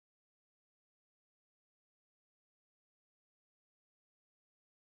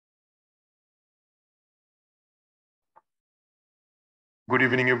Good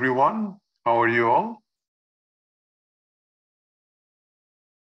evening, everyone. How are you all?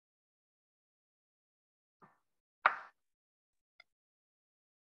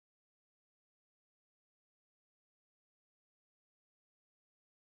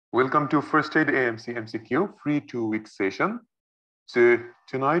 Welcome to First Aid AMC MCQ free 2-week session. So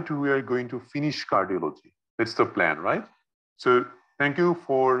tonight we are going to finish cardiology. That's the plan, right? So thank you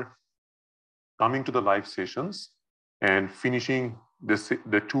for coming to the live sessions and finishing the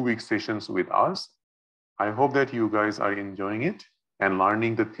 2-week sessions with us. I hope that you guys are enjoying it and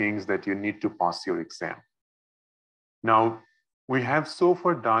learning the things that you need to pass your exam. Now, we have so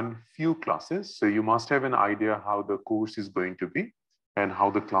far done few classes, so you must have an idea how the course is going to be and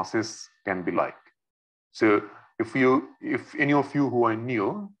how the classes can be like. So if any of you who are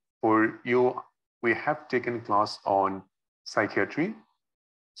new, for you, we have taken class on psychiatry.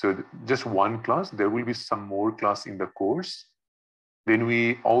 So just one class, there will be some more class in the course. Then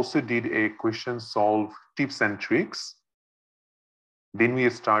we also did a question solve tips and tricks. Then we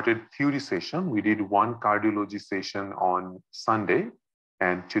started theory session. We did one cardiology session on Sunday,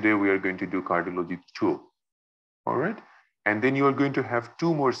 and today we are going to do cardiology 2. All right. And then you are going to have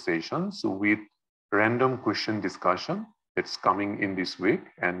 2 more sessions with random question discussion that's coming in this week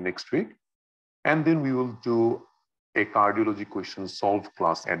and next week. And then we will do a cardiology question solve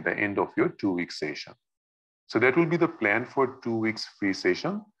class at the end of your 2-week session. So that will be the plan for 2 weeks free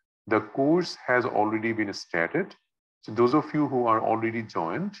session. The course has already been started. So those of you who are already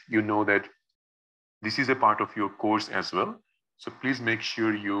joined, you know that this is a part of your course as well. So please make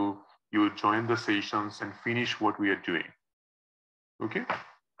sure you join the sessions and finish what we are doing. Okay.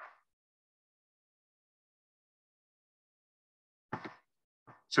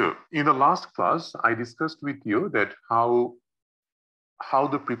 So in the last class, I discussed with you that how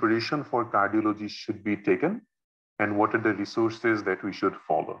the preparation for cardiology should be taken and what are the resources that we should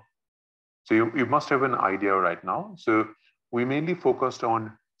follow. So you must have an idea right now. So we mainly focused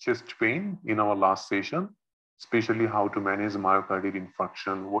on chest pain in our last session, especially how to manage myocardial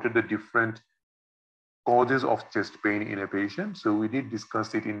infarction, what are the different causes of chest pain in a patient. So we did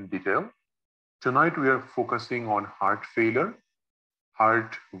discuss it in detail. Tonight we are focusing on heart failure,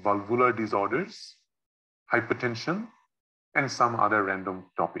 heart valvular disorders, hypertension, and some other random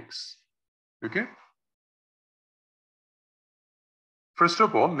topics. Okay. First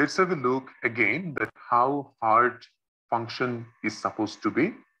of all, let's have a look again at how heart function is supposed to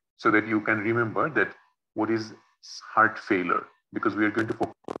be so that you can remember that what is heart failure, because we are going to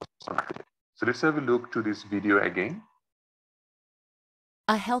focus on it. So let's have a look to this video again.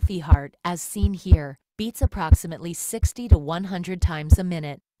 A healthy heart, as seen here, beats approximately 60 to 100 times a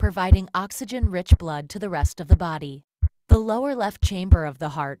minute, providing oxygen-rich blood to the rest of the body. The lower left chamber of the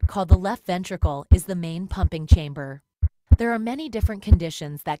heart, called the left ventricle, is the main pumping chamber. There are many different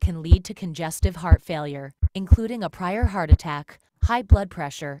conditions that can lead to congestive heart failure, including a prior heart attack, high blood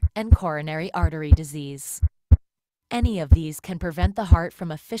pressure, and coronary artery disease. Any of these can prevent the heart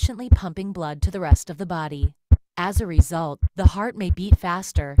from efficiently pumping blood to the rest of the body. As a result, the heart may beat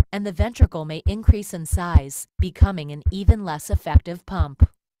faster and the ventricle may increase in size, becoming an even less effective pump.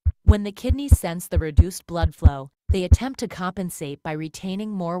 When the kidneys sense the reduced blood flow, they attempt to compensate by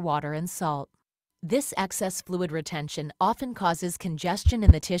retaining more water and salt. This excess fluid retention often causes congestion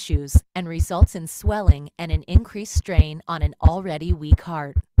in the tissues and results in swelling and an increased strain on an already weak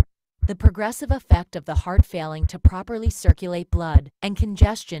heart. The progressive effect of the heart failing to properly circulate blood and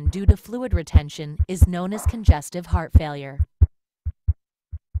congestion due to fluid retention is known as congestive heart failure.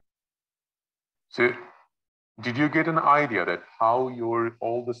 So did you get an idea that how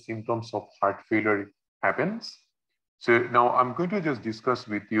all the symptoms of heart failure happens? So now I'm going to just discuss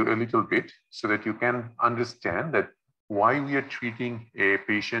with you a little bit so that you can understand that why we are treating a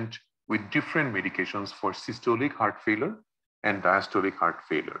patient with different medications for systolic heart failure and diastolic heart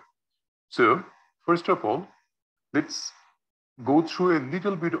failure. So first of all, let's go through a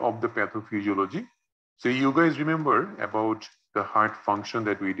little bit of the pathophysiology. So you guys remember about the heart function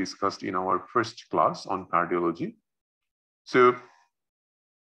that we discussed in our first class on cardiology. So,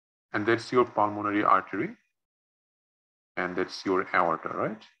 and that's your pulmonary artery. And that's your aorta,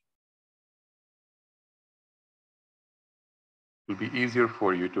 right? It will be easier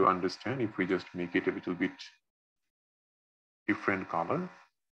for you to understand if we just make it a little bit different color.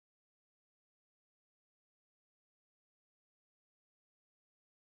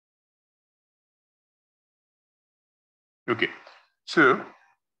 Okay, so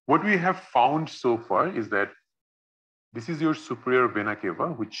what we have found so far is that this is your superior vena cava,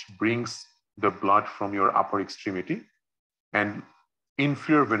 which brings the blood from your upper extremity, and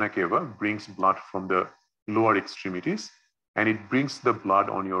inferior vena cava brings blood from the lower extremities. and it brings the blood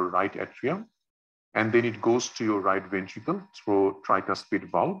on your right atrium, and then it goes to your right ventricle through tricuspid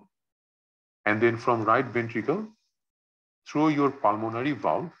valve, and then from right ventricle through your pulmonary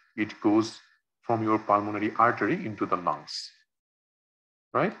valve, it goes from your pulmonary artery into the lungs,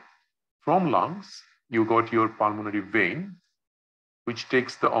 right? From lungs, you got your pulmonary vein, which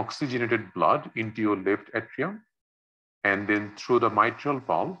takes the oxygenated blood into your left atrium, and then through the mitral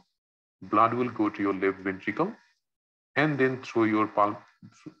valve, blood will go to your left ventricle, and then through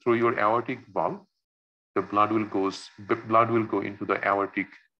your aortic valve, the blood will go into the aortic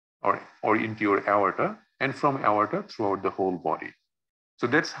or into your aorta, and from aorta throughout the whole body. So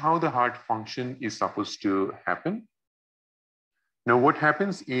that's how the heart function is supposed to happen. Now, what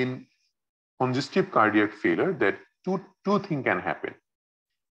happens in congestive cardiac failure, that two things can happen.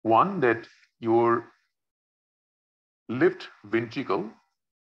 One, that your left ventricle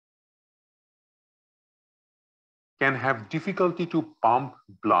can have difficulty to pump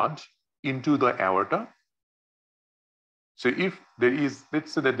blood into the aorta. So if there is,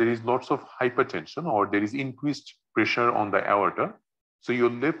 let's say that there is lots of hypertension or there is increased pressure on the aorta, so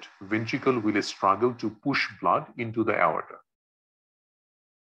your left ventricle will struggle to push blood into the aorta,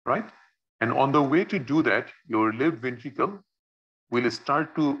 right? And on the way to do that, your left ventricle will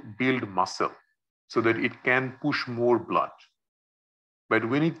start to build muscle so that it can push more blood. But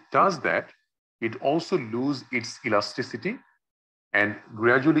when it does that, it also loses its elasticity, and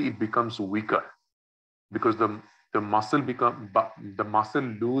gradually it becomes weaker because the muscle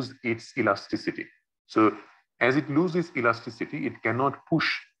loses its elasticity. So as it loses elasticity, it cannot push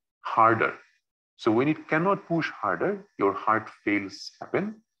harder. So when it cannot push harder, your heart fails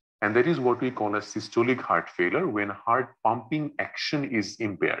happen. And that is what we call a systolic heart failure, when heart pumping action is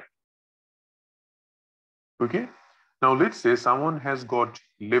impaired. Okay. Now let's say someone has got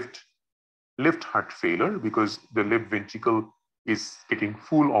left heart failure because the left ventricle is getting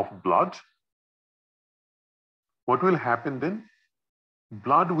full of blood. What will happen then?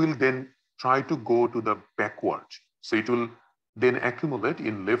 Blood will then try to go to the backward. So it will then accumulate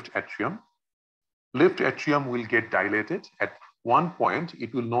in left atrium. Left atrium will get dilated. At one point,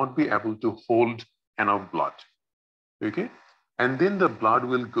 it will not be able to hold enough blood. Okay? And then the blood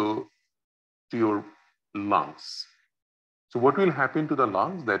will go to your lungs. So what will happen to the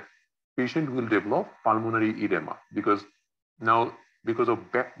lungs? That patient will develop pulmonary edema because of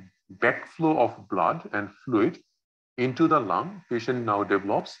backflow of blood and fluid into the lung, patient now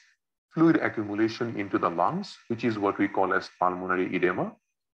develops fluid accumulation into the lungs, which is what we call as pulmonary edema.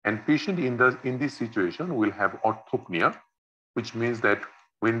 And patient in this situation will have orthopnea, which means that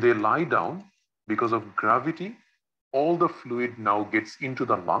when they lie down, because of gravity, all the fluid now gets into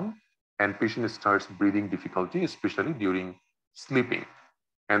the lung, and patient starts breathing difficulty, especially during sleeping.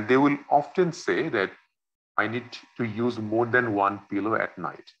 And they will often say that I need to use more than one pillow at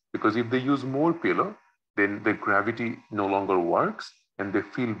night, because if they use more pillow, then the gravity no longer works and they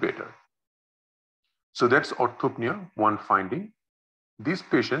feel better. So that's orthopnea, one finding. These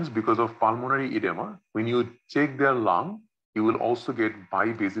patients, because of pulmonary edema, when you check their lung, you will also get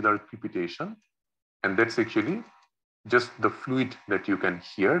bibasilar crepitation. And that's actually just the fluid that you can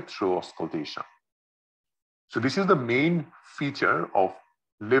hear through auscultation. So this is the main feature of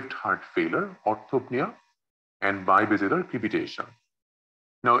left heart failure, orthopnea and bibasilar crepitation.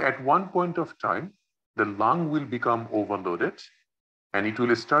 Now, at one point of time, the lung will become overloaded and it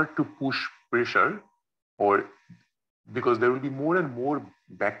will start to push pressure, or because there will be more and more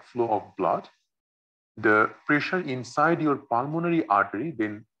backflow of blood, the pressure inside your pulmonary artery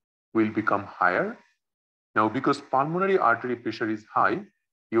then will become higher. Now, because pulmonary artery pressure is high,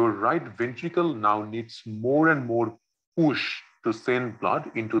 your right ventricle now needs more and more push to send blood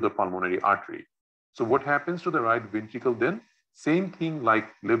into the pulmonary artery. So what happens to the right ventricle then? Same thing like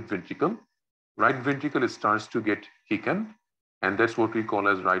left ventricle. Right ventricle starts to get thickened, and that's what we call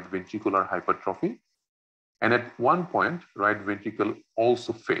as right ventricular hypertrophy. And at one point, right ventricle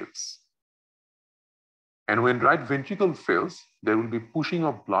also fails. And when right ventricle fails, there will be pushing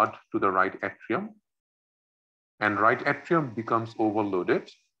of blood to the right atrium, and right atrium becomes overloaded,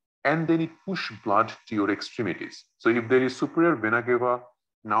 and then it pushes blood to your extremities. So if there is superior vena cava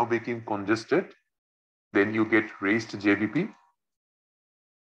now became congested, then you get raised JVP.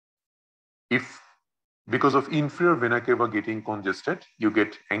 If because of inferior vena cava getting congested, you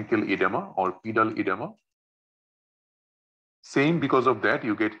get ankle edema or pedal edema. Same, because of that,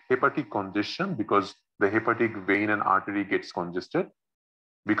 you get hepatic congestion because the hepatic vein and artery gets congested.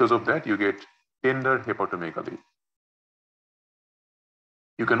 Because of that, you get tender hepatomegaly.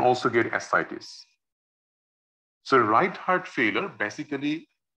 You can also get ascites. So right heart failure, basically,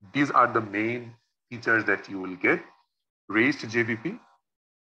 these are the main features that you will get. raised JVP,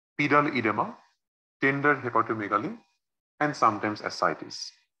 pedal edema, tender hepatomegaly, and sometimes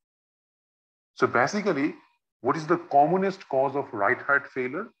ascites. So basically, what is the commonest cause of right heart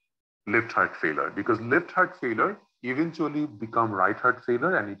failure? Left heart failure, because left heart failure eventually become right heart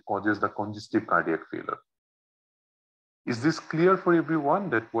failure and it causes the congestive cardiac failure. Is this clear for everyone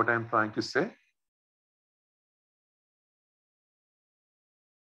that what I'm trying to say?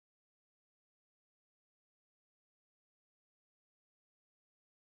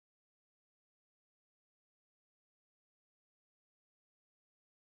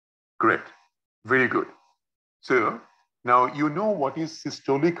 Great, very good. So now you know what is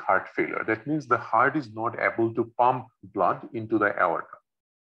systolic heart failure. That means the heart is not able to pump blood into the aorta.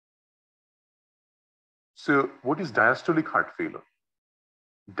 So what is diastolic heart failure?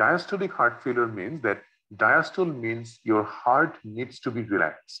 Diastolic heart failure means that diastole means your heart needs to be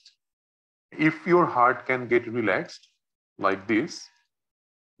relaxed. If your heart can get relaxed like this,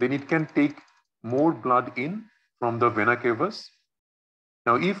 then it can take more blood in from the vena cavas.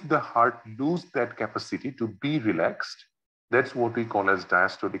 Now, if the heart loses that capacity to be relaxed, that's what we call as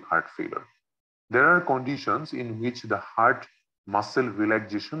diastolic heart failure. There are conditions in which the heart muscle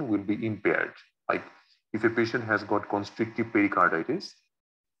relaxation will be impaired. Like if a patient has got constrictive pericarditis,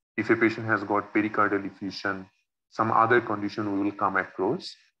 if a patient has got pericardial effusion, some other condition we will come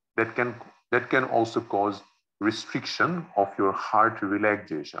across that can also cause restriction of your heart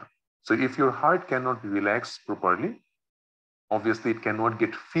relaxation. So if your heart cannot relax properly, obviously it cannot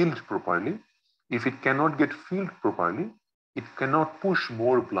get filled properly. If it cannot get filled properly, it cannot push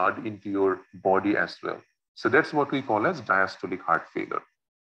more blood into your body as well. So that's what we call as diastolic heart failure.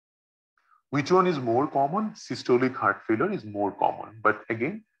 Which one is more common? Systolic heart failure is more common. But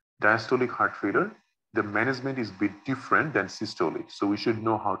again, diastolic heart failure, the management is a bit different than systolic. So we should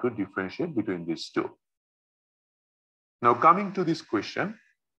know how to differentiate between these two. Now coming to this question,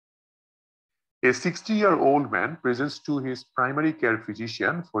 a 60-year-old man presents to his primary care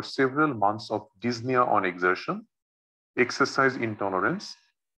physician for several months of dyspnea on exertion, exercise intolerance,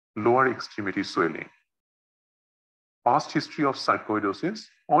 lower extremity swelling. Past history of sarcoidosis.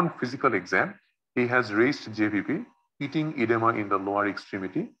 On physical exam, he has raised JVP, heating edema in the lower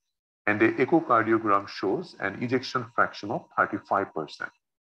extremity, and the echocardiogram shows an ejection fraction of 35%.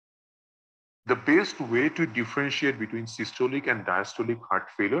 The best way to differentiate between systolic and diastolic heart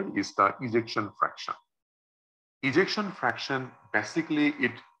failure is the ejection fraction. Ejection fraction, basically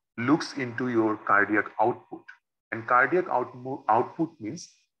it looks into your cardiac output. And cardiac output means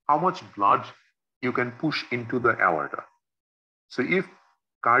how much blood you can push into the aorta. So if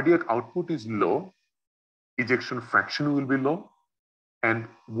cardiac output is low, ejection fraction will be low. And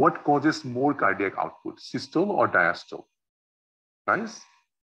what causes more cardiac output, systole or diastole? Guys?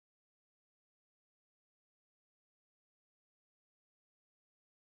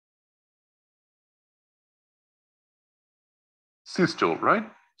 Systole, right?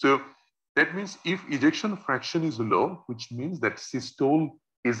 So that means if ejection fraction is low, which means that systole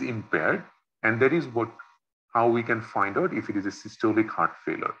is impaired, and that is how we can find out if it is a systolic heart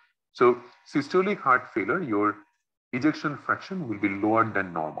failure. So systolic heart failure, your ejection fraction will be lower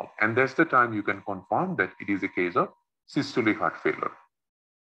than normal. And that's the time you can confirm that it is a case of systolic heart failure.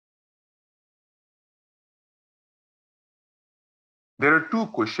 There are two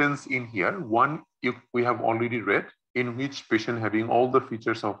questions in here. One, we have already read, in which patient having all the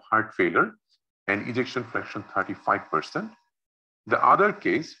features of heart failure and ejection fraction 35%. The other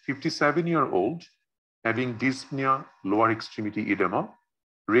case, 57-year-old having dyspnea, lower extremity edema,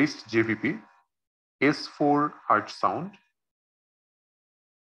 raised JVP, S4 heart sound,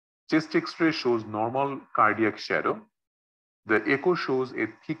 chest X-ray shows normal cardiac shadow. The echo shows a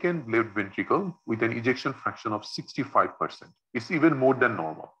thickened left ventricle with an ejection fraction of 65%. It's even more than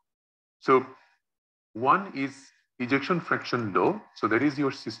normal. So one is ejection fraction low, so that is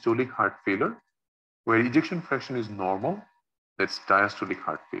your systolic heart failure, where ejection fraction is normal, that's diastolic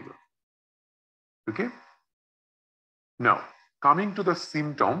heart failure. Okay? Now, coming to the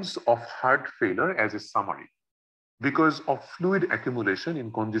symptoms of heart failure as a summary. Because of fluid accumulation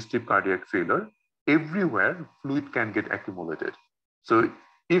in congestive cardiac failure, everywhere fluid can get accumulated. So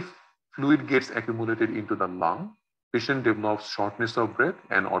if fluid gets accumulated into the lung, patient develops shortness of breath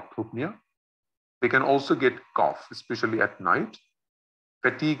and orthopnea. They can also get cough, especially at night.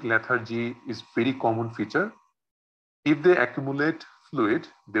 Fatigue, lethargy is very common feature. If they accumulate fluid,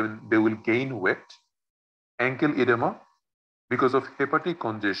 then they will gain weight. Ankle edema, because of hepatic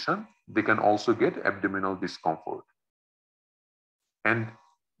congestion, they can also get abdominal discomfort. And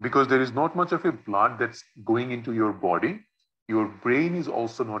because there is not much of a blood that's going into your body, your brain is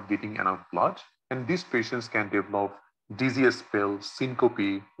also not getting enough blood, and these patients can develop dizzy spell,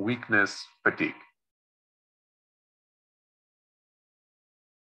 syncope, weakness, fatigue.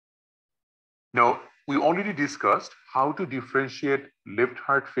 Now, we already discussed how to differentiate left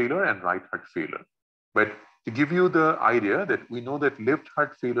heart failure and right heart failure. But to give you the idea that we know that left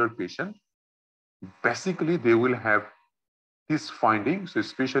heart failure patient, basically they will have this finding. So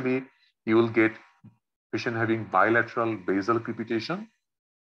especially you will get patient having bilateral basal crepitation.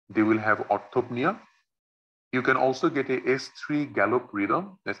 They will have orthopnea. You can also get a S3 gallop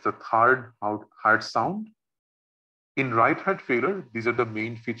rhythm. That's the third heart sound. In right heart failure, these are the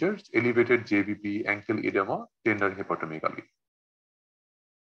main features: elevated JVP, ankle edema, tender hepatomegaly.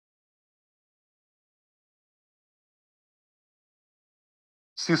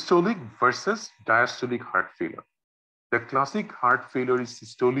 Systolic versus diastolic heart failure. The classic heart failure is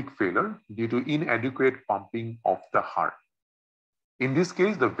systolic failure due to inadequate pumping of the heart. In this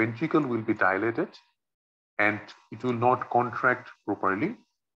case, the ventricle will be dilated and it will not contract properly,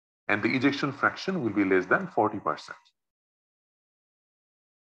 and the ejection fraction will be less than 40%.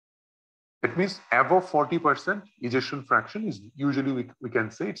 That means above 40% ejection fraction is usually we can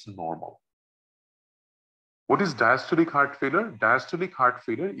say it's normal. What is diastolic heart failure? Diastolic heart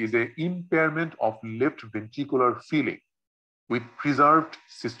failure is an impairment of left ventricular filling with preserved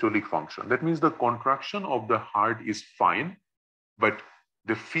systolic function. That means the contraction of the heart is fine, but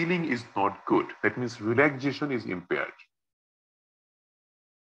the feeling is not good. That means relaxation is impaired.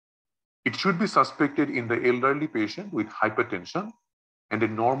 It should be suspected in the elderly patient with hypertension and a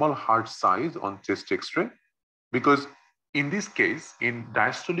normal heart size on chest X-ray, because in this case, in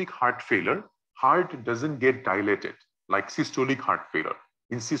diastolic heart failure, heart doesn't get dilated like systolic heart failure.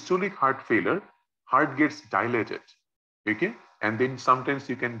 In systolic heart failure, heart gets dilated, okay? And then sometimes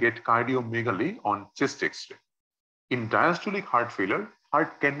you can get cardiomegaly on chest X-ray. In diastolic heart failure,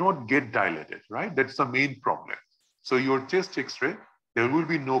 heart cannot get dilated, right? That's the main problem. So your chest X-ray, there will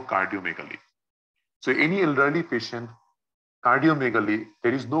be no cardiomegaly. So any elderly patient, cardiomegaly,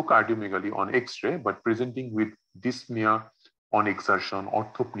 there is no cardiomegaly on X-ray, but presenting with dyspnea on exertion,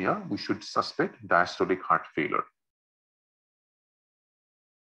 orthopnea, we should suspect diastolic heart failure.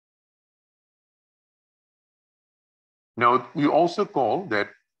 Now, we also call that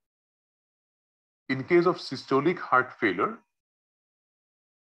in case of systolic heart failure,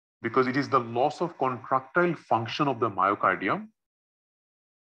 because it is the loss of contractile function of the myocardium,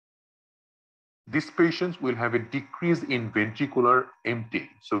 these patients will have a decrease in ventricular emptying.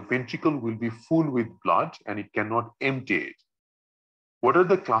 So ventricle will be full with blood and it cannot empty it. What are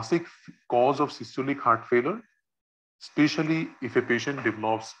the classic cause of systolic heart failure? Especially if a patient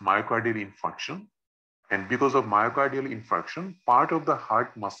develops myocardial infarction, and because of myocardial infarction, part of the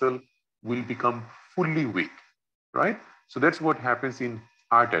heart muscle will become fully weak, right? So that's what happens in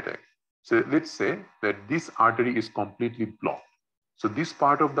heart attack. So let's say that this artery is completely blocked. So this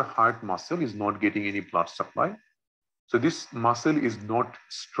part of the heart muscle is not getting any blood supply. So this muscle is not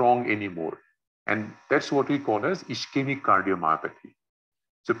strong anymore. And that's what we call as ischemic cardiomyopathy.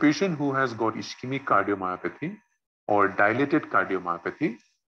 So patient who has got ischemic cardiomyopathy or dilated cardiomyopathy,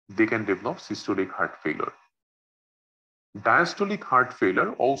 they can develop systolic heart failure. Diastolic heart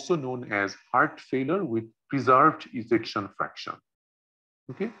failure, also known as heart failure with preserved ejection fraction.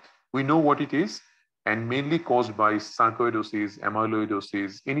 Okay, we know what it is, and mainly caused by sarcoidosis,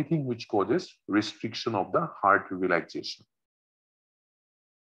 amyloidosis, anything which causes restriction of the heart relaxation.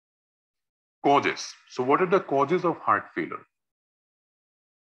 Causes. So what are the causes of heart failure?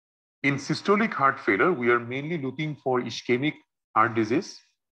 In systolic heart failure, we are mainly looking for ischemic heart disease,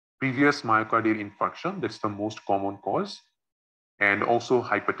 previous myocardial infarction, that's the most common cause, and also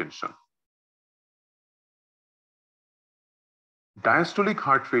hypertension. Diastolic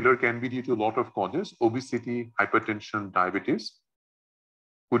heart failure can be due to a lot of causes: obesity, hypertension, diabetes.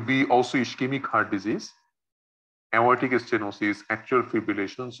 Could be also ischemic heart disease, aortic stenosis, atrial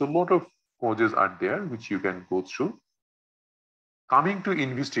fibrillation. So a lot of causes are there which you can go through. Coming to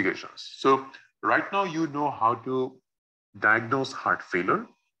investigations. So right now you know how to diagnose heart failure.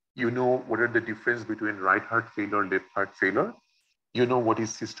 You know what are the difference between right heart failure, left heart failure. You know what is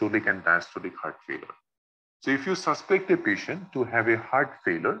systolic and diastolic heart failure. So if you suspect a patient to have a heart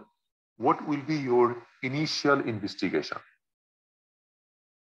failure, what will be your initial investigation?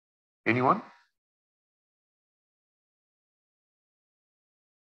 Anyone?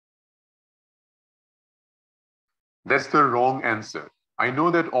 That's the wrong answer. I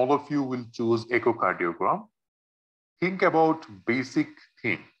know that all of you will choose echocardiogram. Think about basic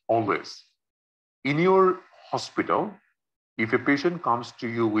thing always. In your hospital, if a patient comes to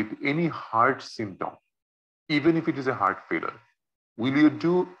you with any heart symptom, even if it is a heart failure, will you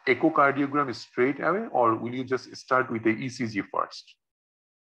do echocardiogram straight away, or will you just start with the ECG first?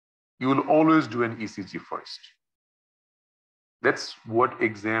 You will always do an ECG first. That's what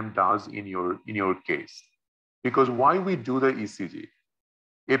exam does in your case. Because why we do the ECG?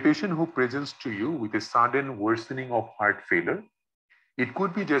 A patient who presents to you with a sudden worsening of heart failure, it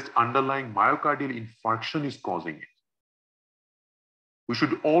could be just underlying myocardial infarction is causing it. We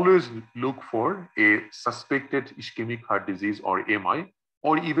should always look for a suspected ischemic heart disease or MI,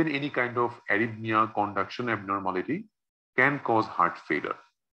 or even any kind of arrhythmia, conduction abnormality can cause heart failure.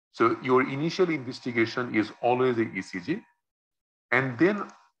 So your initial investigation is always a ECG. And then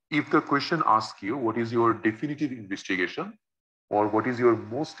if the question asks you what is your definitive investigation or what is your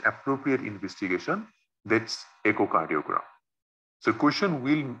most appropriate investigation, that's echocardiogram. So question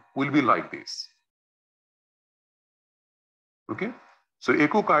will be like this. Okay. So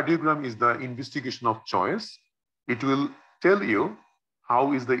echocardiogram is the investigation of choice. It will tell you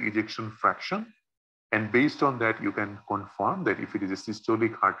how is the ejection fraction, and based on that you can confirm that if it is a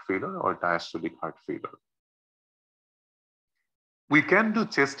systolic heart failure or diastolic heart failure. We can do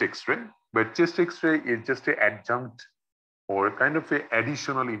chest X-ray, but chest X-ray is just an adjunct or kind of an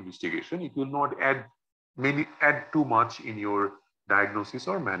additional investigation. It will not add too much in your diagnosis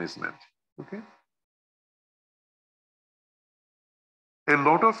or management. Okay. A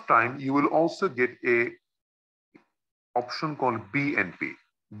lot of time you will also get a option called BNP.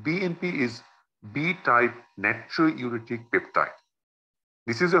 BNP is B-type natriuretic peptide.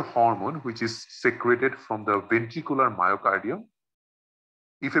 This is a hormone which is secreted from the ventricular myocardium.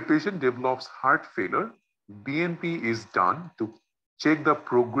 If a patient develops heart failure, BNP is done to check the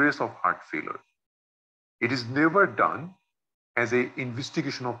progress of heart failure. It is never done as an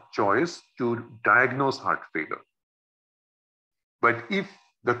investigation of choice to diagnose heart failure. But if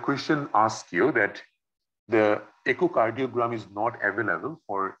the question asks you that the echocardiogram is not available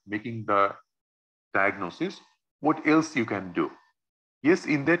for making the diagnosis, what else you can do? Yes,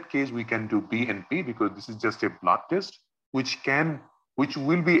 in that case, we can do BNP because this is just a blood test, which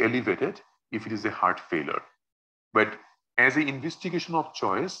will be elevated if it is a heart failure. But as an investigation of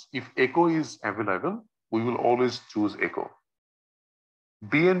choice, if echo is available, we will always choose echo.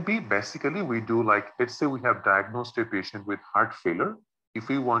 BNP, basically we do like, let's say we have diagnosed a patient with heart failure. If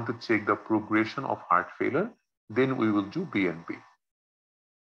we want to check the progression of heart failure, then we will do BNP.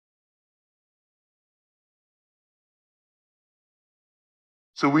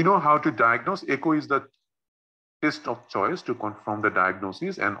 So we know how to diagnose. Echo is the test of choice to confirm the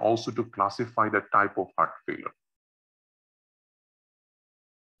diagnosis and also to classify the type of heart failure.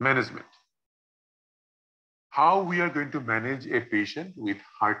 Management. How we are going to manage a patient with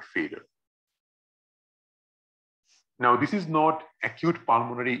heart failure. Now, this is not acute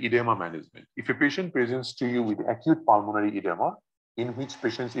pulmonary edema management. If a patient presents to you with acute pulmonary edema, in which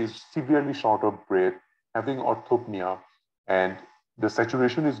patient is severely short of breath, having orthopnea, and the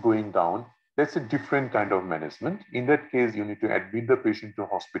saturation is going down, that's a different kind of management. In that case, you need to admit the patient to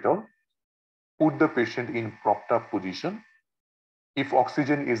hospital, put the patient in propped up position. If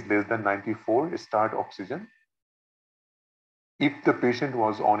oxygen is less than 94, start oxygen. If the patient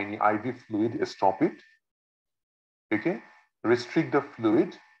was on any IV fluid, stop it. Okay, restrict the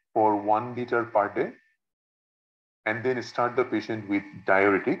fluid for 1 liter per day, and then start the patient with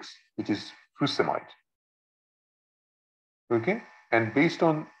diuretics, which is furosemide. Okay, and based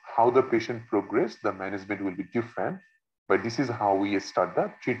on how the patient progresses, the management will be different, but this is how we start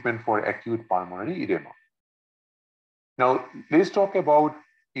the treatment for acute pulmonary edema. Now, let's talk about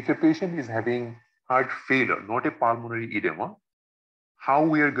if a patient is having heart failure, not a pulmonary edema, how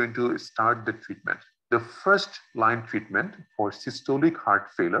we are going to start the treatment. The first line treatment for systolic heart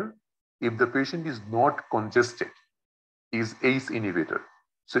failure, if the patient is not congested, is ACE inhibitor.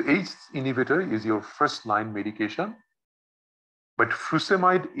 So ACE inhibitor is your first line medication, but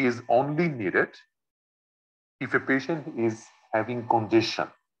furosemide is only needed if a patient is having congestion.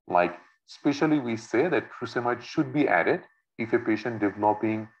 Like, especially we say that furosemide should be added if a patient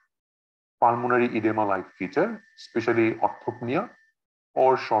developing pulmonary edema-like feature, especially orthopnea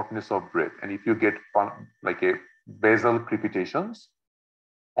or shortness of breath. And if you get like a basal crepitations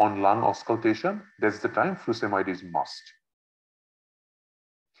on lung auscultation, that's the time furosemide is must.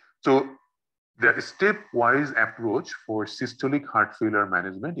 So the stepwise approach for systolic heart failure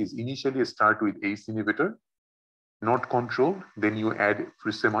management is initially start with ACE inhibitor, not controlled, then you add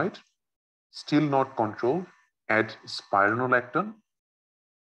furosemide, still not controlled, add spironolactone,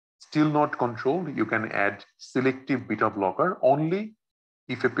 still not controlled, you can add selective beta blocker only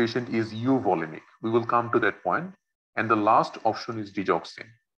if a patient is euvolemic. We will come to that point. And the last option is digoxin.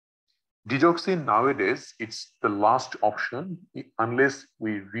 Digoxin nowadays, it's the last option. Unless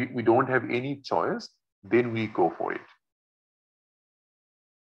we don't have any choice, then we go for it.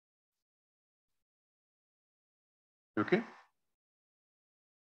 Okay.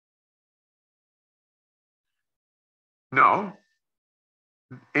 Now,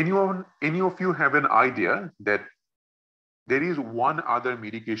 any of you have an idea that there is one other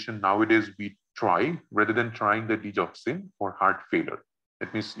medication nowadays we try rather than trying the digoxin for heart failure?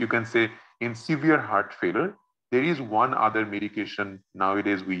 That means you can say in severe heart failure, there is one other medication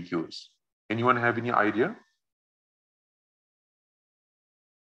nowadays we use. Anyone have any idea?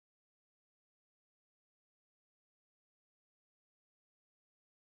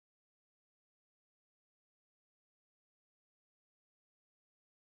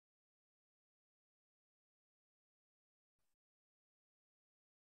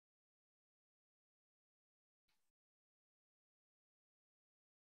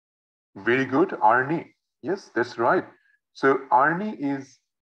 Very good, Arni. Yes, that's right. So Arni is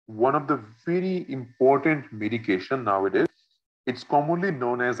one of the very important medication nowadays. It's commonly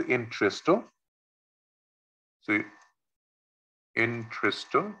known as Entresto. So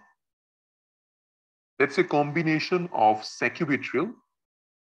Entresto, that's a combination of sacubitril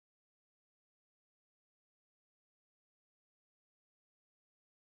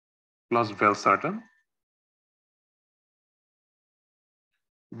plus valsartan.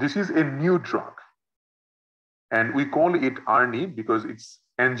 This is a new drug, and we call it ARNI because it's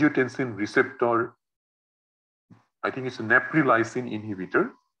angiotensin receptor. I think it's a neprilysin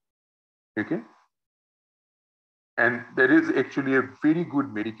inhibitor. Okay. And that is actually a very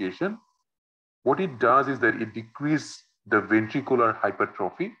good medication. What it does is that it decreases the ventricular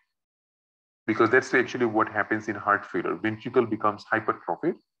hypertrophy, because that's actually what happens in heart failure. Ventricle becomes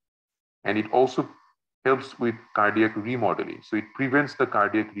hypertrophic, and it also helps with cardiac remodeling. So it prevents the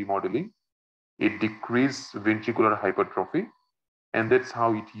cardiac remodeling. It decreases ventricular hypertrophy, and that's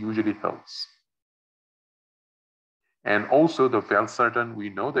how it usually helps. And also the valsartan, we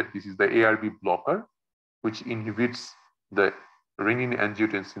know that this is the ARB blocker, which inhibits the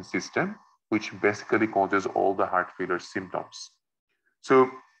renin-angiotensin system, which basically causes all the heart failure symptoms. So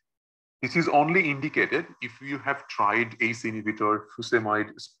this is only indicated if you have tried ACE inhibitor,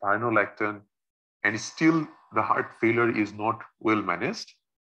 furosemide, spironolactone, and still the heart failure is not well managed.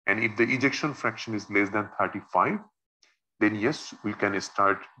 And if the ejection fraction is less than 35, then yes, we can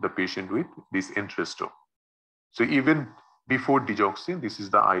start the patient with this Entresto. So even before digoxin, this is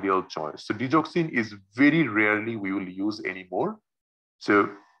the ideal choice. So digoxin is very rarely we will use anymore. So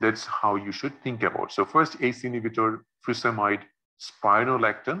that's how you should think about. So first ACE inhibitor, furosemide,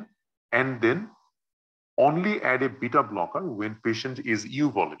 spironolactone, and then only add a beta blocker when patient is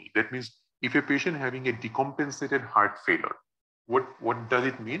euvolemic. That means if a patient having a decompensated heart failure, what does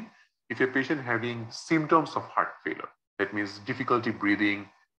it mean? If a patient having symptoms of heart failure, that means difficulty breathing,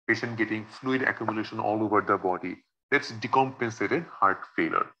 patient getting fluid accumulation all over the body, that's decompensated heart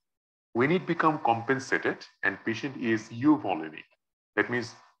failure. When it becomes compensated and patient is euvolemic, that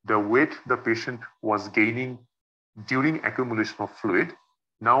means the weight the patient was gaining during accumulation of fluid,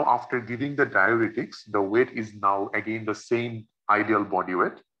 now after giving the diuretics, the weight is now again the same ideal body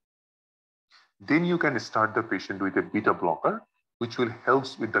weight. Then you can start the patient with a beta blocker, which will help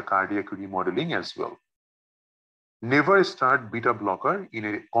with the cardiac remodeling as well. Never start beta blocker in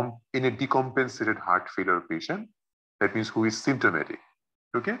a decompensated heart failure patient. That means who is symptomatic.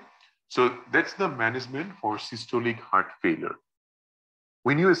 Okay, so that's the management for systolic heart failure.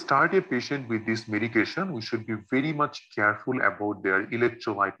 When you start a patient with this medication, we should be very much careful about their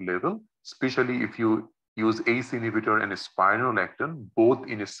electrolyte level, especially if you use ACE inhibitor and a spironolactone, both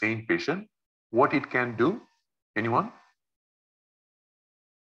in a same patient. What it can do, anyone?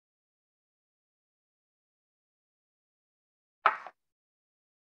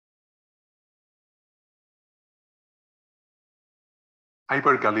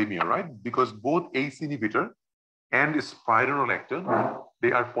 Hyperkalemia, right? Because both ACE inhibitor and spironolactone,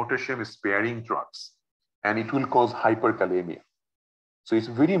 they are potassium sparing drugs, and it will cause hyperkalemia. So it's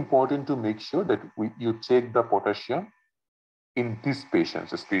very important to make sure that you check the potassium in these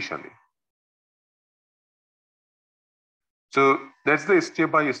patients especially. So that's the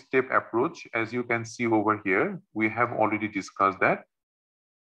step-by-step approach. As you can see over here, we have already discussed that.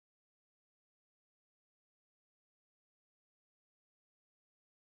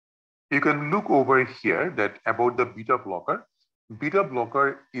 You can look over here that about the beta blocker. Beta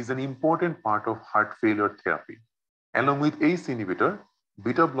blocker is an important part of heart failure therapy. Along with ACE inhibitor,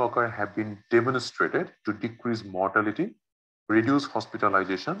 beta blocker have been demonstrated to decrease mortality, reduce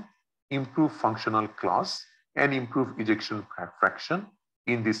hospitalization, improve functional class, and improve ejection fraction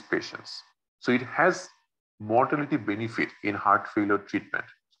in these patients. So it has mortality benefit in heart failure treatment.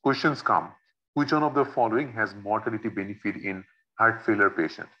 Questions come, which one of the following has mortality benefit in heart failure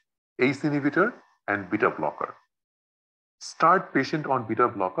patient? ACE inhibitor and beta blocker. Start patient on beta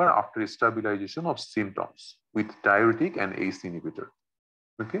blocker after stabilization of symptoms with diuretic and ACE inhibitor.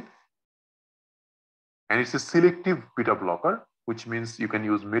 Okay? And it's a selective beta blocker, which means you can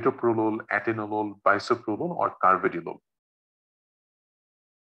use metoprolol, atenolol, bisoprolol, or carvedilol.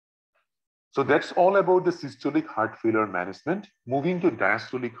 So that's all about the systolic heart failure management. Moving to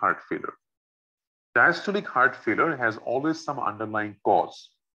diastolic heart failure. Diastolic heart failure has always some underlying cause.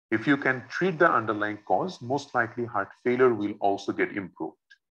 If you can treat the underlying cause, most likely heart failure will also get improved.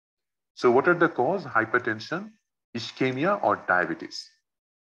 So what are the cause? Hypertension, ischemia, or diabetes.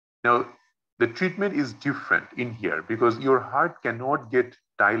 Now, the treatment is different in here because your heart cannot get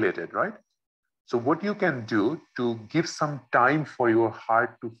dilated, right? So what you can do to give some time for your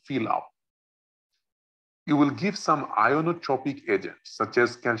heart to fill up, you will give some ionotropic agent such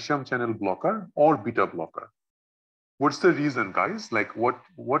as calcium channel blocker or beta blocker. What's the reason, guys? Like what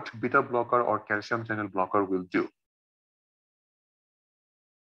beta blocker or calcium channel blocker will do?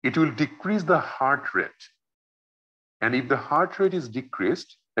 It will decrease the heart rate. And if the heart rate is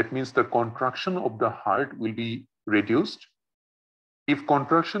decreased, that means the contraction of the heart will be reduced. If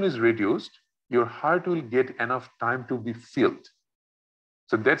contraction is reduced, your heart will get enough time to be filled.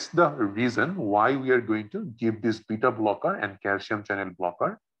 So that's the reason why we are going to give this beta blocker and calcium channel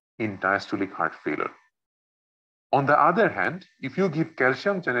blocker in diastolic heart failure. On the other hand, if you give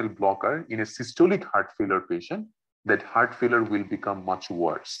calcium channel blocker in a systolic heart failure patient, that heart failure will become much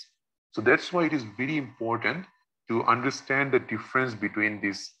worse. So that's why it is very important to understand the difference between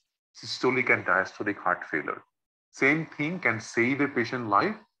this systolic and diastolic heart failure. Same thing can save a patient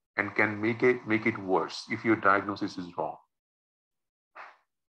life and can make it worse if your diagnosis is wrong.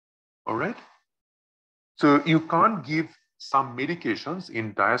 All right. So you can't give some medications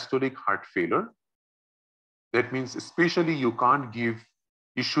in diastolic heart failure. That means especially you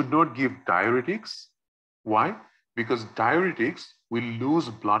should not give diuretics. Why? Because diuretics will lose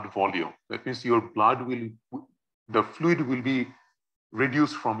blood volume. That means your the fluid will be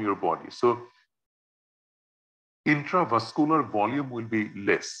reduced from your body. So intravascular volume will be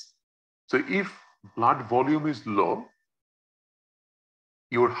less. So if blood volume is low,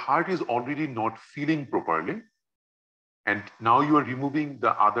 your heart is already not filling properly, and now you are removing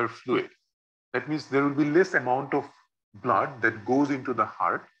the other fluid. That means there will be less amount of blood that goes into the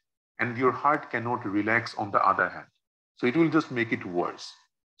heart, and your heart cannot relax on the other hand. So it will just make it worse.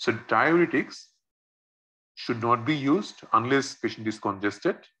 So diuretics should not be used unless patient is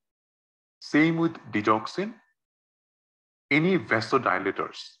congested. Same with digoxin. Any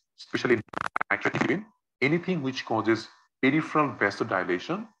vasodilators, especially nitrogen, anything which causes peripheral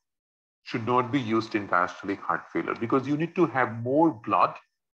vasodilation should not be used in diastolic heart failure because you need to have more blood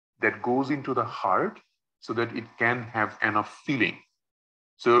that goes into the heart so that it can have enough filling.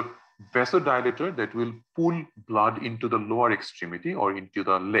 So vasodilator that will pull blood into the lower extremity or into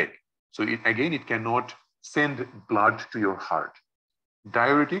the leg. So it cannot send blood to your heart.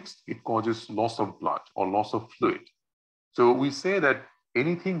 Diuretics, it causes loss of blood or loss of fluid. So we say that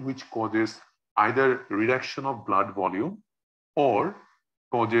anything which causes either reduction of blood volume or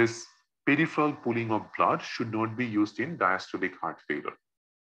causes peripheral pooling of blood should not be used in diastolic heart failure.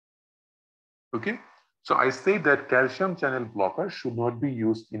 Okay, so I say that calcium channel blocker should not be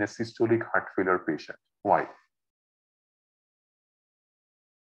used in a systolic heart failure patient. Why?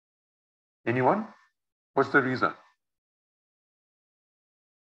 Anyone? What's the reason?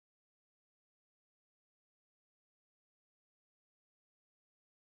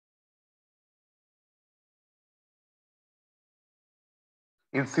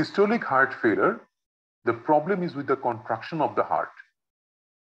 In systolic heart failure, the problem is with the contraction of the heart.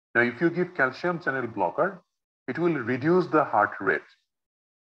 Now, if you give calcium channel blocker, it will reduce the heart rate.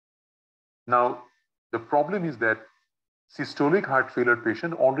 Now, the problem is that systolic heart failure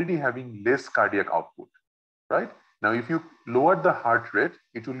patient already having less cardiac output, right? Now, if you lower the heart rate,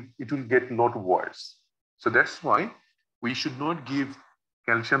 it will get a lot worse. So that's why we should not give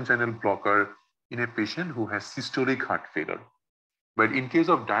calcium channel blocker in a patient who has systolic heart failure. But in case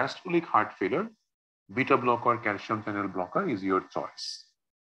of diastolic heart failure, beta blocker, calcium channel blocker is your choice.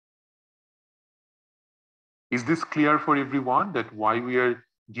 Is this clear for everyone that why we are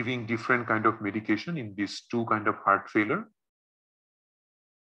giving different kind of medication in these two kind of heart failure?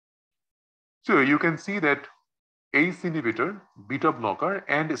 So you can see that ACE inhibitor, beta blocker,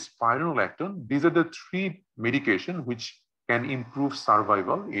 and spironolactone, these are the three medications which can improve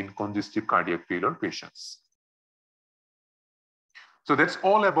survival in congestive cardiac failure patients. So that's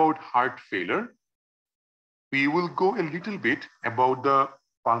all about heart failure. We will go a little bit about the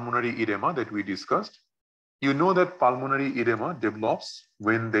pulmonary edema that we discussed. You know that pulmonary edema develops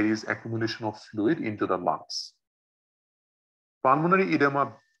when there is accumulation of fluid into the lungs. Pulmonary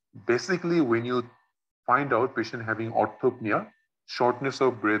edema, basically when you find out patient having orthopnea, shortness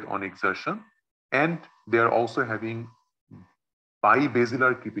of breath on exertion, and they are also having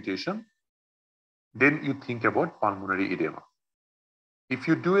bibasilar crepitation, then you think about pulmonary edema. If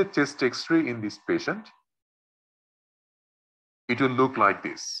you do a chest X-ray in this patient, it will look like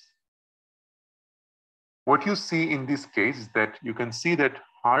this. What you see in this case is that you can see that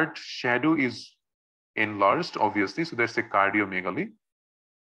heart shadow is enlarged, obviously, so that's a cardiomegaly.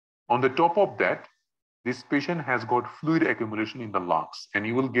 On the top of that, this patient has got fluid accumulation in the lungs, and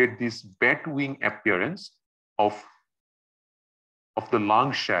you will get this bat wing appearance of the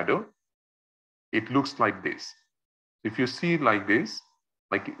lung shadow. It looks like this. If you see it like this,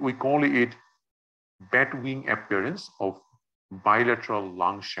 like we call it bat wing appearance of bilateral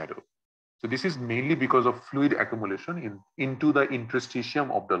lung shadow. So this is mainly because of fluid accumulation into the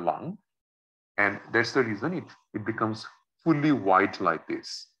interstitium of the lung. And that's the reason it becomes fully white like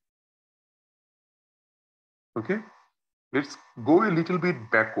this. Okay, let's go a little bit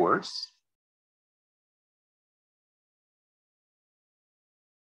backwards.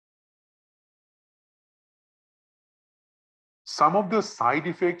 Some of the side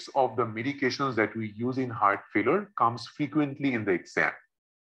effects of the medications that we use in heart failure comes frequently in the exam.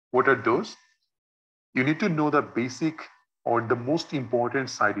 What are those? You need to know the basic or the most important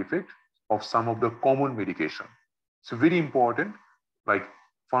side effect of some of the common medication. So very important, like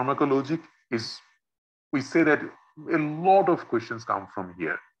pharmacologic is, we say that a lot of questions come from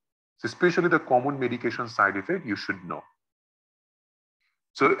here. So especially the common medication side effect you should know.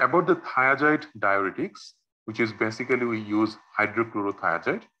 So about the thiazide diuretics, which is basically we use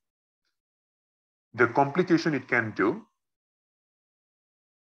hydrochlorothiazide. The complication it can do,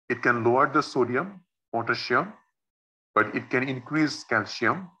 it can lower the sodium, potassium, but it can increase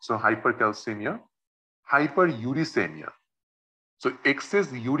calcium, so hypercalcemia, hyperuricemia. So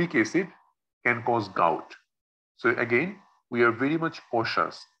excess uric acid can cause gout. So again, we are very much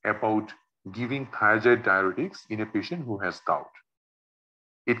cautious about giving thiazide diuretics in a patient who has gout.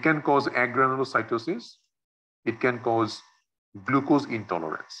 It can cause agranulocytosis. It can cause glucose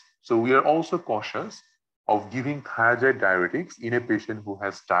intolerance. So we are also cautious of giving thiazide diuretics in a patient who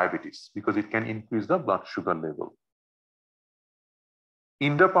has diabetes because it can increase the blood sugar level.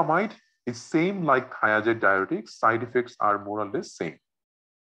 Indapamide is same like thiazide diuretics. Side effects are more or less same.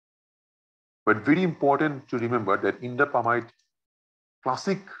 But very important to remember that indapamide,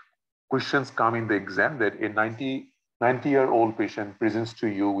 classic questions come in the exam that a 90-year-old patient presents to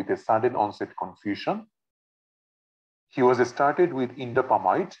you with a sudden onset confusion. He was started with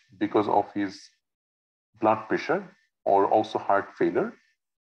indapamide because of his blood pressure or also heart failure.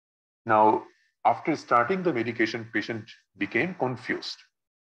 Now, after starting the medication, patient became confused.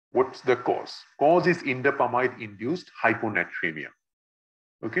 What's the cause? Cause is indapamide-induced hyponatremia.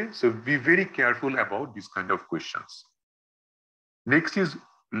 Okay, so be very careful about these kind of questions. Next is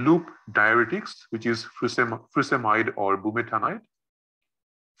loop diuretics, which is furosemide or bumetanide.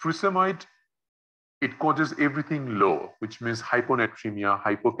 Furosemide, it causes everything low, which means hyponatremia,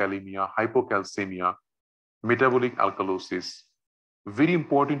 hypokalemia, hypocalcemia, metabolic alkalosis. Very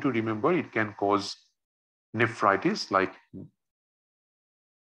important to remember, it can cause nephritis like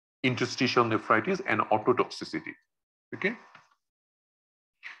interstitial nephritis and ototoxicity. Okay.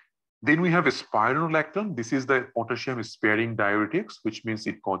 Then we have spironolactone. This is the potassium sparing diuretics, which means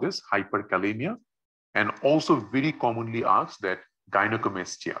it causes hyperkalemia and also very commonly asked that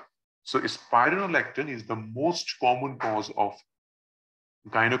gynecomastia. So spironolactone is the most common cause of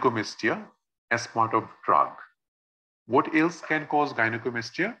gynecomastia as part of drug. What else can cause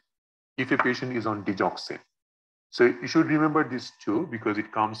gynecomastia? If a patient is on digoxin. So you should remember this too because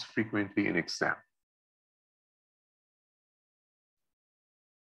it comes frequently in exam.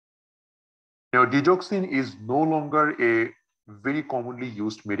 Now, digoxin is no longer a very commonly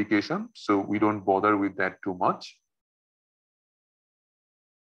used medication, so we don't bother with that too much.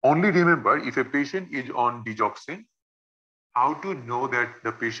 Only remember, if a patient is on digoxin, how to know that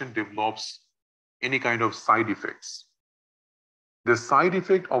the patient develops any kind of side effects. The side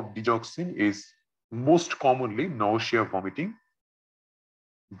effect of digoxin is most commonly nausea, vomiting,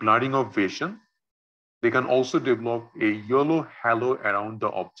 blurring of vision. They can also develop a yellow halo around the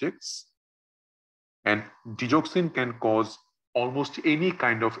objects. And digoxin can cause almost any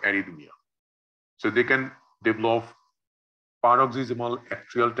kind of arrhythmia. So they can develop paroxysmal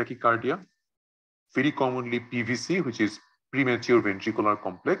atrial tachycardia, very commonly PVC, which is premature ventricular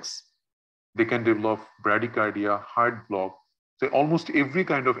complex. They can develop bradycardia, heart block. So almost every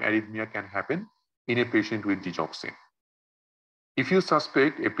kind of arrhythmia can happen in a patient with digoxin. If you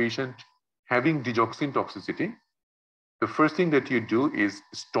suspect a patient having digoxin toxicity, the first thing that you do is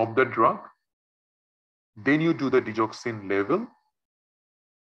stop the drug. Then you do the digoxin level.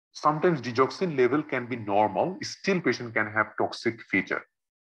 Sometimes digoxin level can be normal, still patient can have toxic feature.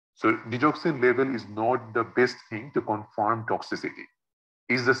 So digoxin level is not the best thing to confirm toxicity.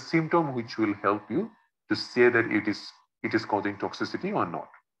 It's the symptom which will help you to say that it is causing toxicity or not.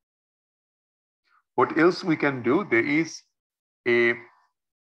 What else we can do? There is a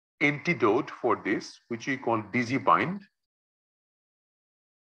antidote for this, which we call DZ-bind.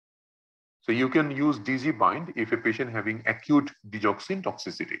 So you can use DZ-bind if a patient having acute digoxin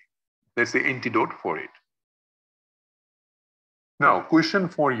toxicity. That's the antidote for it. Now, question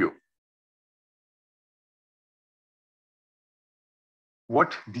for you.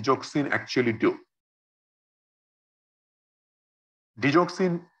 What digoxin actually do?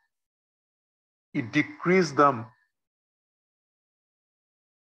 Digoxin, it decreases the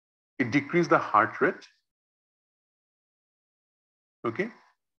heart rate. Okay.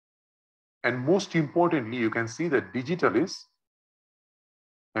 And most importantly, you can see that digitalis,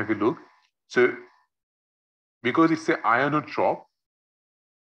 have a look. So because it's an ionotrope,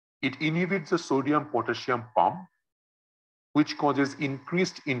 it inhibits the sodium-potassium pump, which causes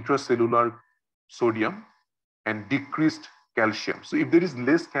increased intracellular sodium and decreased calcium. So if there is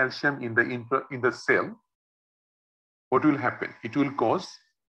less calcium in the cell, what will happen? It will cause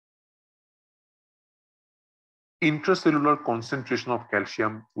intracellular concentration of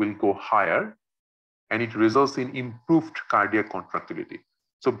calcium will go higher, and it results in improved cardiac contractility.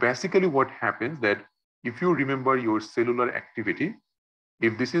 So basically what happens that if you remember your cellular activity,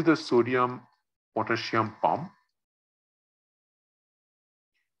 if this is the sodium potassium pump,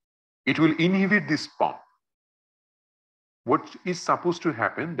 it will inhibit this pump. What is supposed to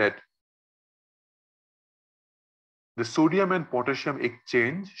happen that the sodium and potassium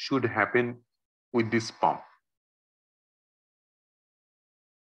exchange should happen with this pump.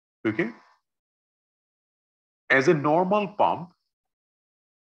 Okay. As a normal pump,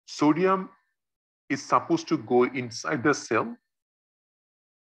 sodium is supposed to go inside the cell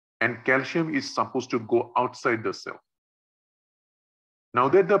and calcium is supposed to go outside the cell. Now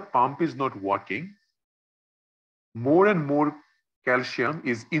that the pump is not working, more and more calcium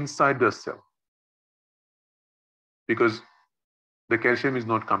is inside the cell because the calcium is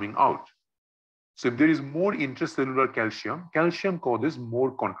not coming out. So if there is more intracellular calcium, calcium causes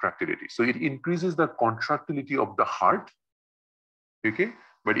more contractility. So it increases the contractility of the heart, okay?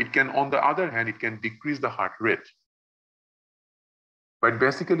 But it can, on the other hand, it can decrease the heart rate. But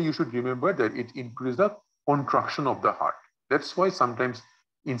basically you should remember that it increases the contraction of the heart. That's why sometimes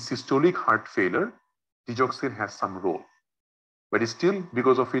in systolic heart failure, digoxin has some role. But still,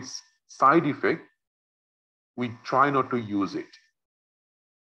 because of its side effect, we try not to use it.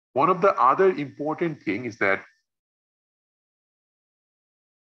 One of the other important thing is that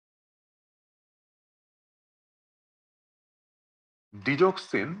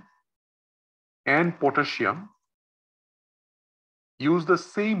digoxin and potassium use the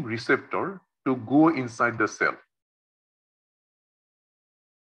same receptor to go inside the cell.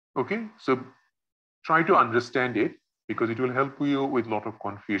 Okay, so try to understand it because it will help you with a lot of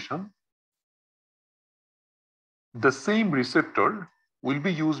confusion. The same receptor will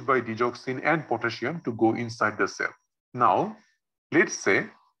be used by digoxin and potassium to go inside the cell. Now, let's say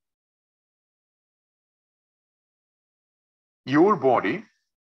your body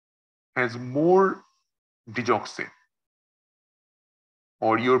has more digoxin,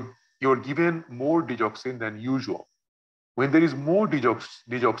 or you're given more digoxin than usual. When there is more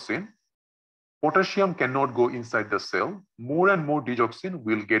digoxin, potassium cannot go inside the cell. More and more digoxin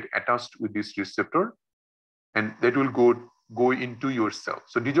will get attached with this receptor, and that will go into your cell.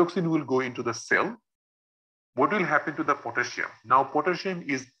 So digoxin will go into the cell. What will happen to the potassium? Now potassium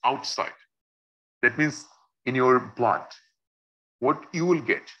is outside. That means in your blood. What you will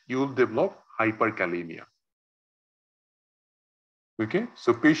get? You will develop hyperkalemia. Okay,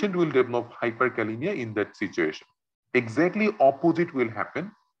 so patient will develop hyperkalemia in that situation. Exactly opposite will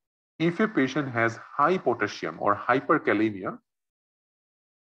happen if a patient has high potassium or hyperkalemia.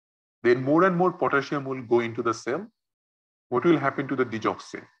 Then more and more potassium will go into the cell. What will happen to the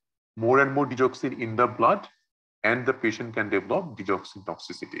digoxin? More and more digoxin in the blood, and the patient can develop digoxin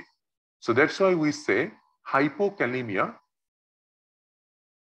toxicity. So that's why we say hypokalemia,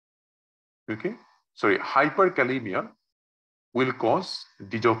 okay? Sorry, hyperkalemia will cause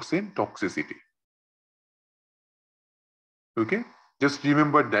digoxin toxicity. Okay, just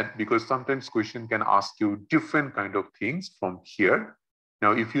remember that because sometimes question can ask you different kind of things from here.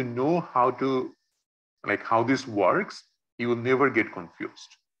 Now, if you know how to, like how this works, you will never get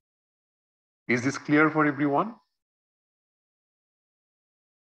confused. Is this clear for everyone?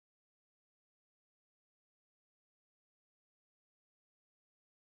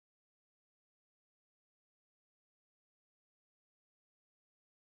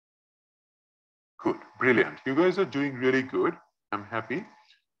 Good, brilliant. You guys are doing really good. I'm happy.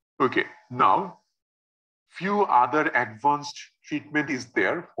 Okay, now few other advanced treatment is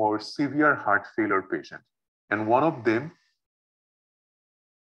there for severe heart failure patient. And one of them,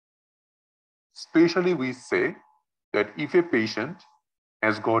 especially we say that if a patient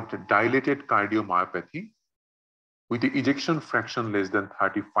has got dilated cardiomyopathy with the ejection fraction less than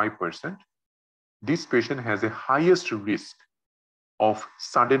 35%, this patient has a highest risk of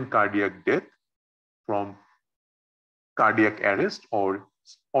sudden cardiac death from cardiac arrest or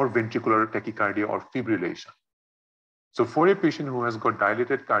ventricular tachycardia or fibrillation. So for a patient who has got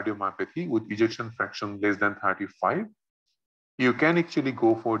dilated cardiomyopathy with ejection fraction less than 35, you can actually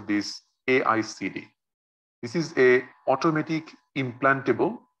go for this AICD. This is a automatic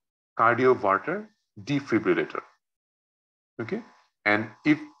implantable cardioverter defibrillator. Okay, and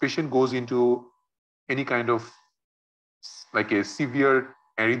if patient goes into any kind of like a severe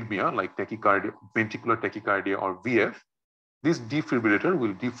arrhythmia like tachycardia, ventricular tachycardia or VF, this defibrillator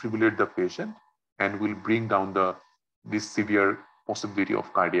will defibrillate the patient and will bring down this severe possibility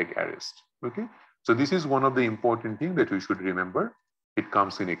of cardiac arrest. Okay, so this is one of the important things that we should remember. It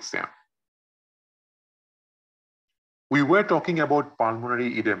comes in exam. We were talking about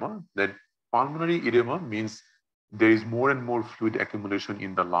pulmonary edema. That pulmonary edema means there is more and more fluid accumulation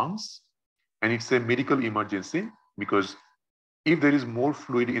in the lungs, and it's a medical emergency because if there is more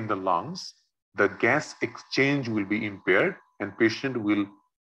fluid in the lungs, the gas exchange will be impaired and patient will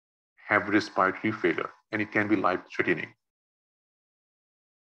have respiratory failure, and it can be life-threatening.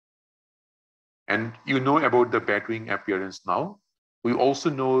 And you know about the battering appearance now. We also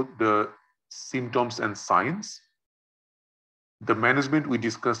know the symptoms and signs. The management we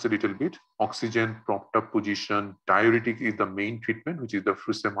discussed a little bit. Oxygen, propped up position, diuretic is the main treatment, which is the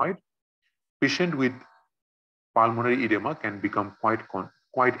furosemide. Patient with pulmonary edema can become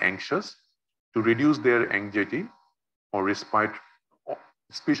quite anxious. To reduce their anxiety or respite,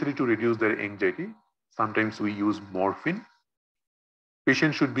 especially to reduce their anxiety, sometimes we use morphine.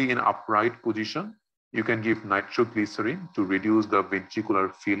 Patient should be in upright position. You can give nitroglycerin to reduce the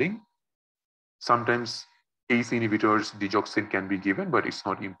ventricular filling. Sometimes ACE inhibitors, digoxin can be given, but it's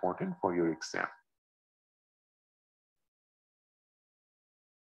not important for your exam.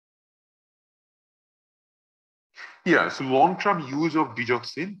 Yeah, so long-term use of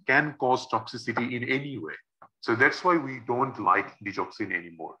digoxin can cause toxicity in any way. So that's why we don't like digoxin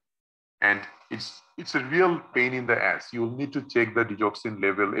anymore. And it's a real pain in the ass. You'll need to check the digoxin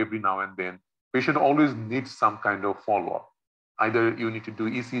level every now and then. Patient always needs some kind of follow-up. Either you need to do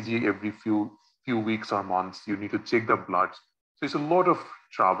ECG every few weeks or months. You need to check the blood. So it's a lot of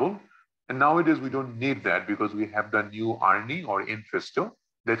trouble. And nowadays we don't need that because we have the new Arni or Entresto.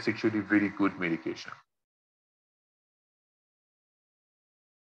 That's actually very good medication.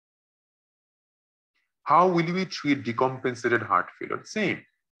 How will we treat decompensated heart failure? Same.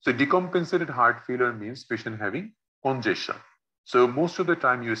 So decompensated heart failure means patient having congestion. So most of the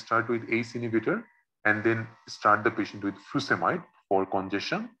time you start with ACE inhibitor and then start the patient with furosemide for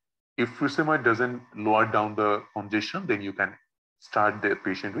congestion. If furosemide doesn't lower down the congestion, then you can start the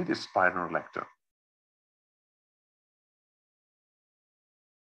patient with spironolactone.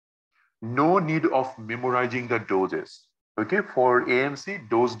 No need of memorizing the doses. Okay, for AMC,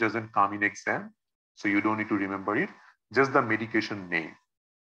 dose doesn't come in exam, so you don't need to remember it, just the medication name.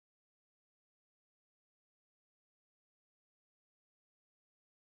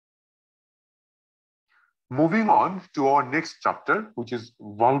 Moving on to our next chapter, which is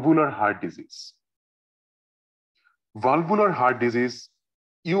valvular heart disease. Valvular heart disease,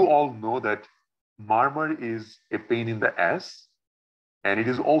 you all know that murmur is a pain in the ass, and it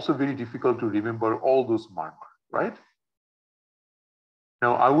is also very difficult to remember all those murmur, right?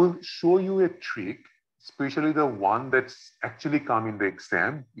 Now, I will show you a trick, especially the one that's actually come in the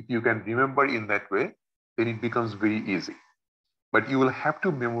exam. If you can remember in that way, then it becomes very easy. But you will have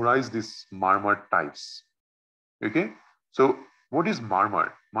to memorize these murmur types. Okay, so what is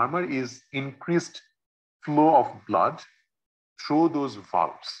murmur? Murmur is increased flow of blood through those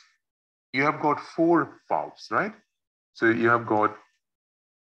valves. You have got 4 valves, right? So you have got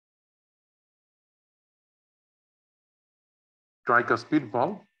tricuspid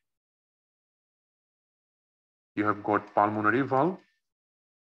valve, you have got pulmonary valve,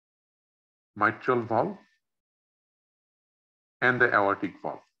 mitral valve, and the aortic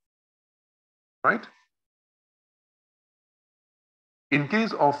valve, right? In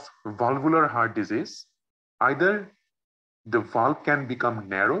case of valvular heart disease, either the valve can become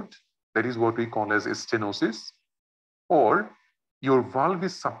narrowed, that is what we call as stenosis, or your valve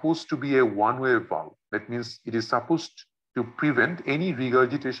is supposed to be a one-way valve. That means it is supposed to prevent any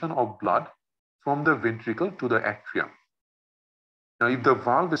regurgitation of blood from the ventricle to the atrium. Now, if the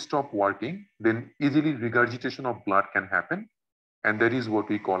valve stops working, then easily regurgitation of blood can happen, and that is what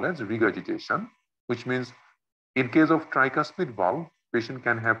we call as regurgitation, which means in case of tricuspid valve, patient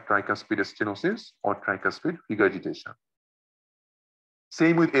can have tricuspid stenosis or tricuspid regurgitation.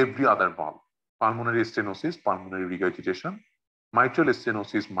 Same with every other valve. Pulmonary stenosis, pulmonary regurgitation. Mitral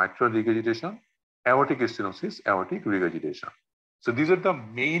stenosis, mitral regurgitation. Aortic stenosis, aortic regurgitation. So these are the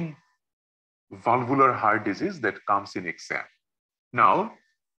main valvular heart disease that comes in exam. Now,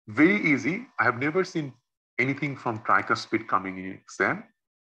 very easy. I have never seen anything from tricuspid coming in exam,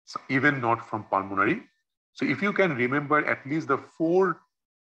 so even not from pulmonary. So if you can remember at least the 4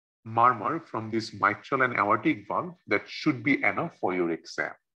 murmur from this mitral and aortic valve, that should be enough for your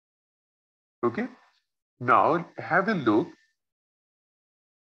exam. Okay. Now have a look.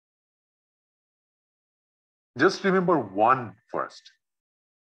 Just remember one first.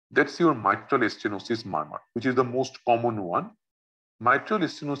 That's your mitral stenosis murmur, which is the most common one. Mitral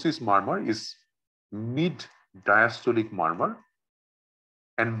stenosis murmur is mid-diastolic murmur,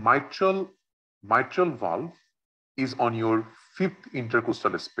 and mitral valve is on your 5th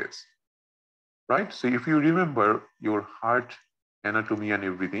intercostal space, right? So if you remember your heart anatomy and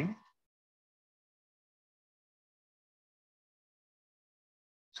everything,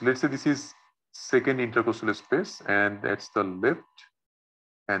 so let's say this is 2nd intercostal space, and that's the left,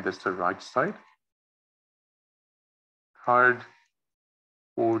 and that's the right side. 3rd,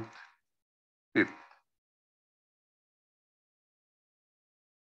 4th, 5th.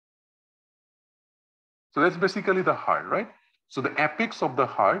 So that's basically the heart, right? So the apex of the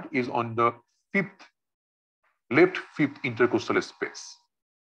heart is on the left 5th intercostal space.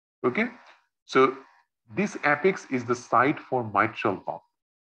 Okay? So this apex is the site for mitral valve.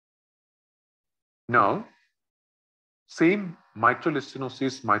 Now, same mitral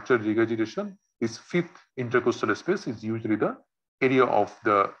stenosis, mitral regurgitation, this 5th intercostal space is usually the area of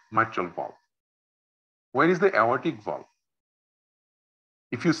the mitral valve. Where is the aortic valve?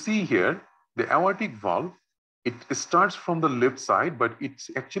 If you see here, the aortic valve, it starts from the left side, but it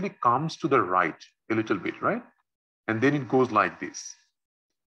actually comes to the right a little bit, right? And then it goes like this.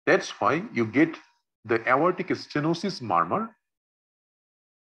 That's why you get the aortic stenosis murmur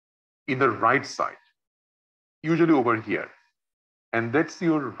in the right side, usually over here. And that's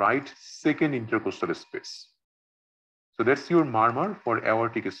your right 2nd intercostal space. So that's your murmur for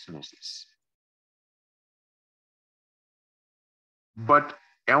aortic stenosis. But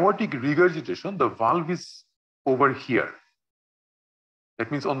aortic regurgitation, the valve is over here.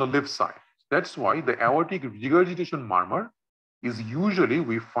 That means on the left side. That's why the aortic regurgitation murmur is usually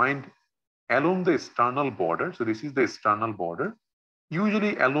we find along the sternal border. So this is the sternal border,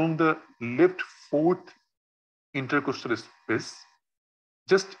 usually along the left 4th intercostal space,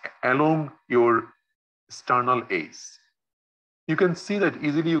 just along your sternal ace. You can see that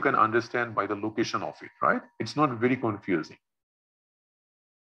easily, you can understand by the location of it, right? It's not very confusing.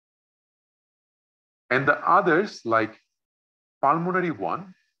 And the others, like pulmonary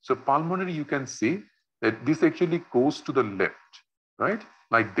one, so pulmonary, you can see that this actually goes to the left, right?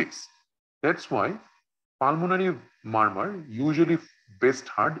 Like this. That's why pulmonary murmur usually best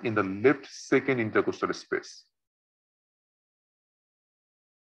heard in the left 2nd intercostal space.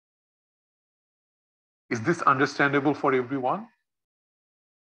 Is this understandable for everyone?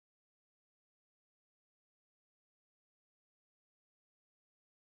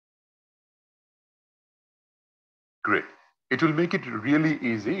 Great. It will make it really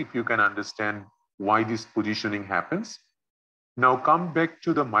easy if you can understand why this positioning happens. Now come back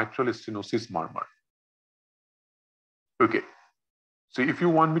to the mitral stenosis murmur. Okay. So if you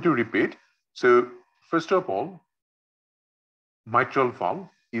want me to repeat, so first of all, mitral valve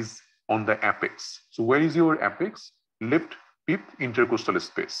is on the apex. So where is your apex? Left 5th intercostal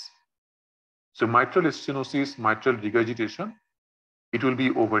space. So mitral stenosis, mitral regurgitation, it will be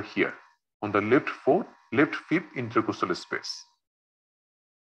over here on the left 5th intercostal space.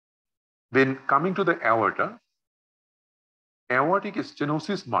 Then coming to the aorta, aortic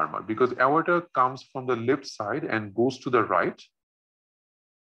stenosis murmur, because aorta comes from the left side and goes to the right.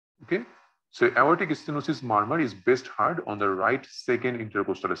 Okay, so aortic stenosis murmur is best heard on the right 2nd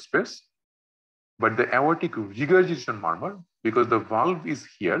intercostal space. But the aortic regurgitation murmur, because the valve is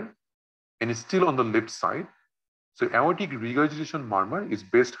here and it's still on the left side, so aortic regurgitation murmur is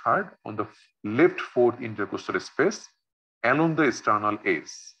best heard on the left fourth intercostal space along the sternal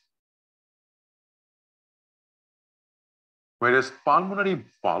edge. Whereas pulmonary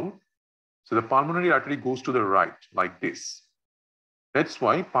valve, so the pulmonary artery goes to the right like this. That's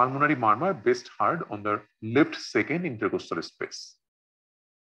why pulmonary murmur best heard on the left second intercostal space.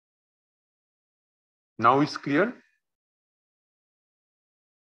 Now it's clear?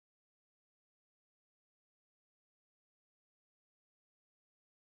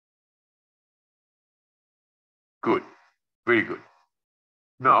 Good, very good.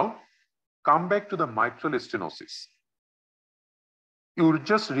 Now, come back to the mitral stenosis. You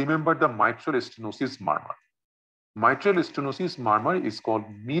just remember the mitral stenosis murmur. Mitral stenosis murmur is called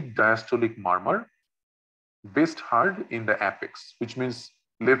mid-diastolic murmur, best heard in the apex, which means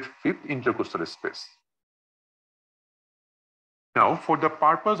left fifth intercostal space. Now, for the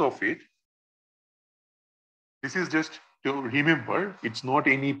purpose of it, this is just to remember, it's not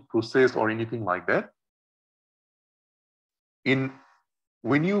any process or anything like that.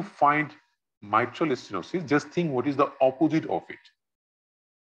 When you find mitral stenosis, just think what is the opposite of it.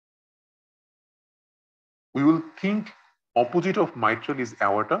 We will think opposite of mitral is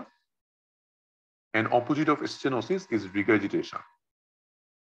aorta and opposite of stenosis is regurgitation.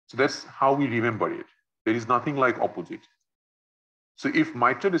 So that's how we remember it. There is nothing like opposite. So if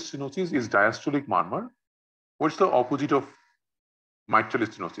mitral stenosis is diastolic murmur, what's the opposite of mitral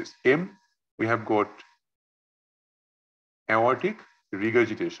stenosis? M, we have got aortic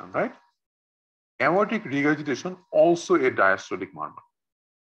regurgitation, right? Aortic regurgitation also a diastolic murmur,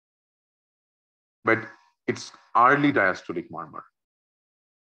 but it's early diastolic murmur.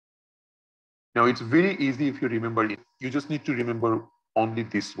 Now it's very easy if you remember it. You just need to remember only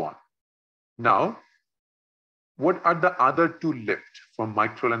this one. Now, what are the other two left from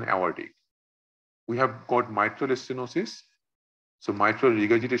mitral and aortic? We have got mitral stenosis. So mitral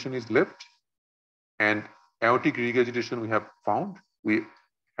regurgitation is left, and aortic regurgitation we have found. We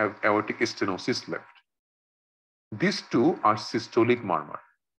have aortic stenosis left. These two are systolic murmur.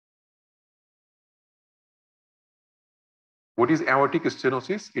 What is aortic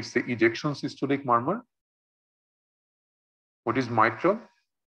stenosis? It's the ejection systolic murmur. What is mitral?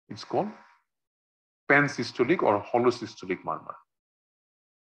 It's called pansystolic or holosystolic murmur.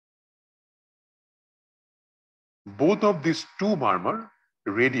 Both of these two murmur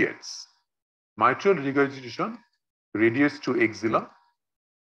radiates. Mitral regurgitation radiates to axilla.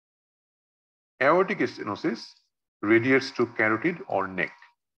 Aortic stenosis radiates to carotid or neck.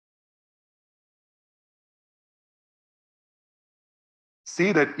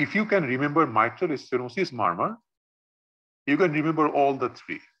 See that if you can remember mitral stenosis murmur, you can remember all the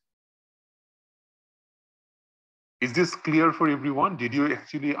three. Is this clear for everyone? Did you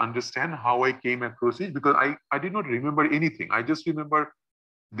actually understand how I came across it? Because I did not remember anything. I just remember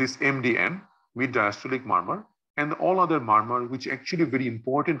this MDM, mid-diastolic murmur, and all other murmur, which actually very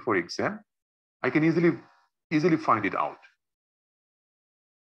important for exam. I can easily find it out.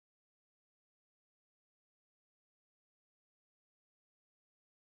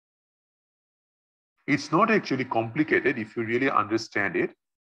 It's not actually complicated if you really understand it.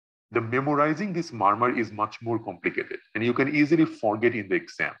 The memorizing this murmur is much more complicated, and you can easily forget in the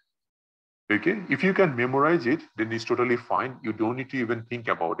exam. Okay, if you can memorize it, then it's totally fine. You don't need to even think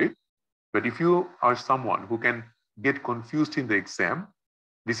about it. But if you are someone who can get confused in the exam,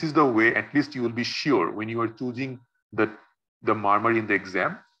 this is the way at least you will be sure when you are choosing the murmur in the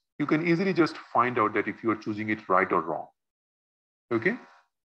exam, you can easily just find out that if you are choosing it right or wrong. Okay.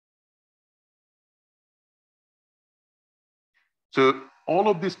 So all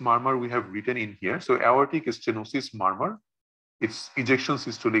of this murmur we have written in here. So aortic stenosis murmur, it's ejection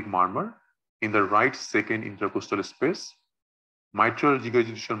systolic murmur in the right second intercostal space. Mitral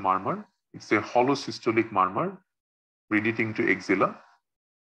regurgitation murmur, it's a holosystolic murmur radiating to axilla.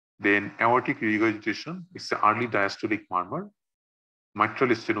 Then aortic regurgitation, it's the early diastolic murmur. Mitral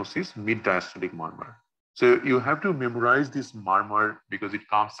stenosis, mid-diastolic murmur. So you have to memorize this murmur because it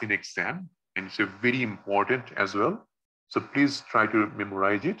comes in exam and it's very important as well. So please try to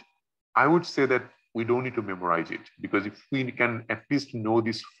memorize it. I would say that we don't need to memorize it because if we can at least know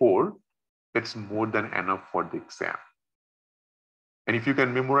these four, that's more than enough for the exam. And if you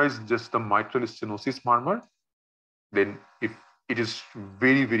can memorize just the mitral stenosis murmur, then if it is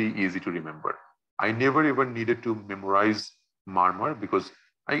very, very easy to remember. I never ever needed to memorize murmur because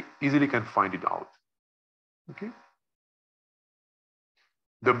I easily can find it out. Okay.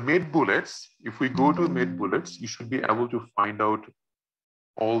 The med bullets, if we go to med bullets, you should be able to find out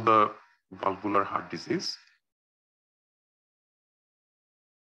all the valvular heart disease.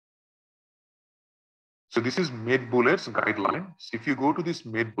 So this is MedBullets guideline. So if you go to this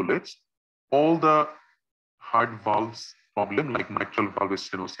MedBullets, all the heart valves problem like mitral valve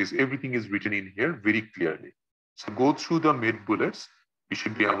stenosis, everything is written in here very clearly. So go through the MedBullets. You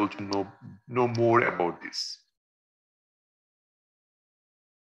should be able to know more about this.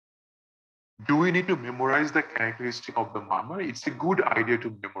 Do we need to memorize the characteristic of the murmur? It's a good idea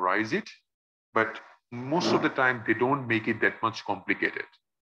to memorize it, but most of the time they don't make it that much complicated.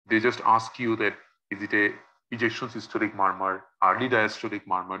 They just ask you that, is it a ejection systolic murmur, early diastolic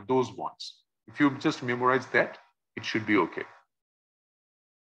murmur, those ones. If you just memorize that, it should be okay.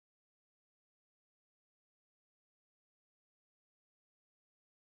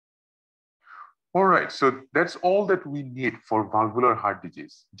 All right, so that's all that we need for valvular heart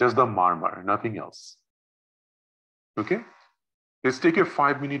disease, just the murmur, nothing else. Okay, let's take a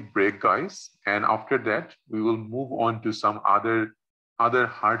 5-minute break, guys. And after that, we will move on to some other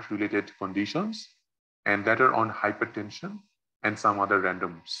heart-related conditions and later on hypertension and some other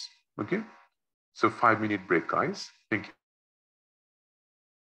randoms. Okay, so 5-minute break, guys. Thank you.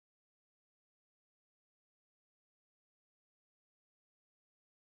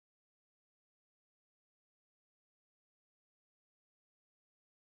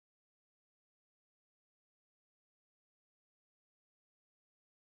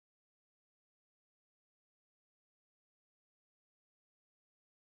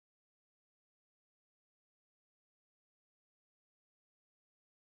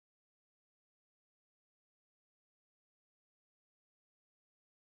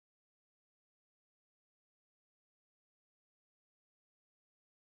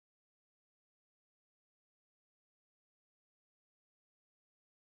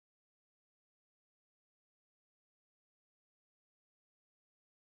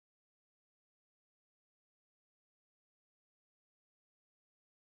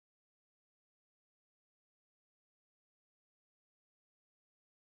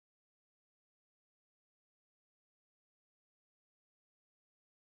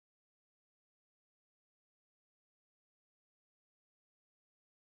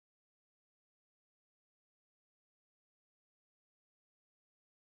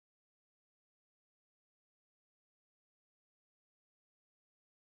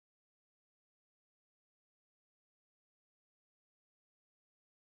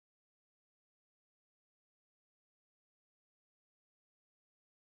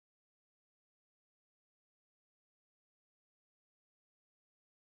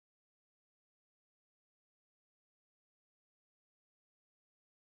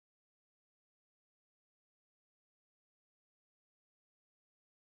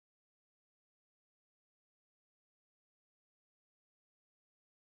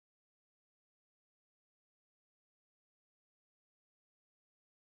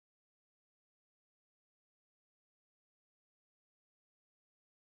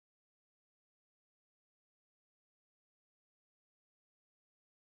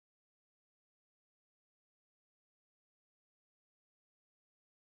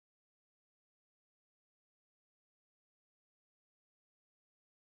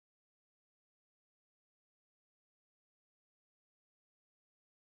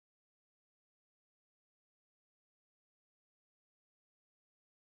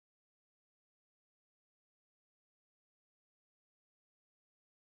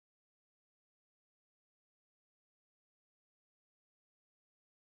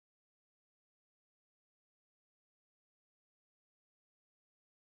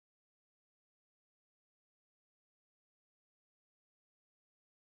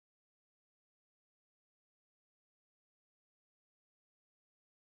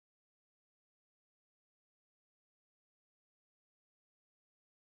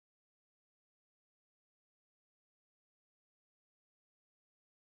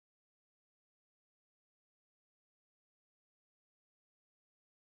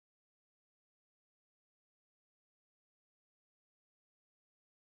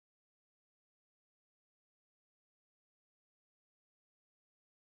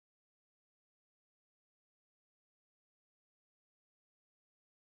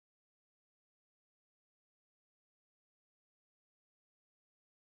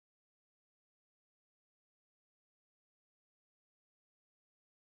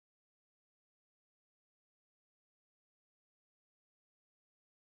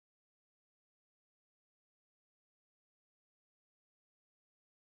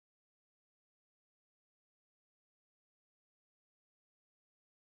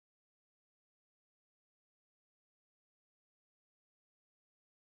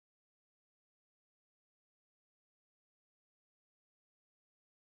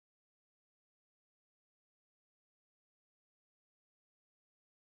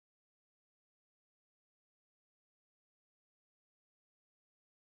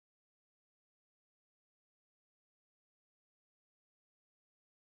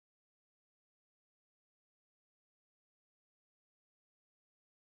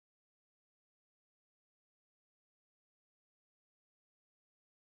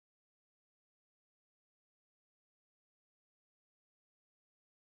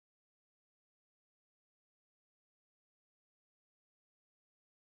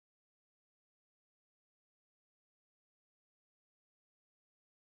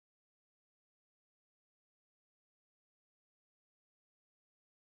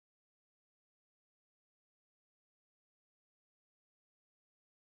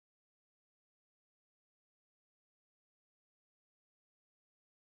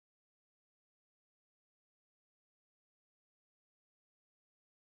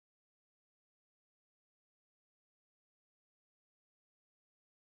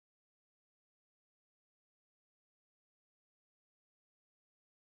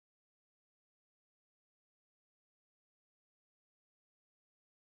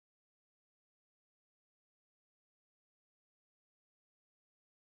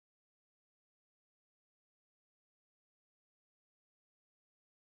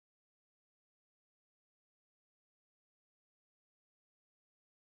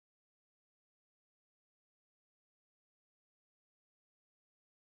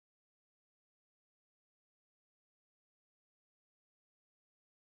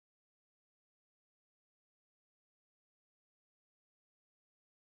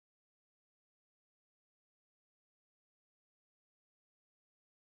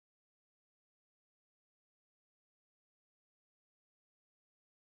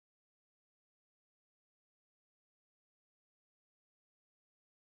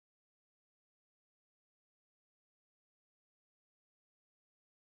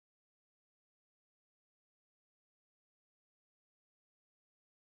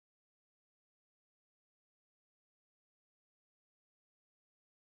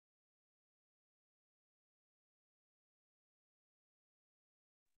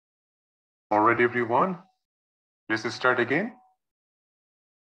 All right, everyone, let's start again.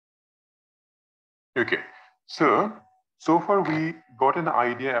 Okay, so far we got an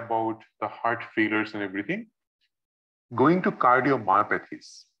idea about the heart failures and everything. Going to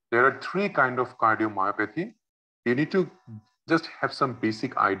cardiomyopathies. There are three kinds of cardiomyopathy. You need to just have some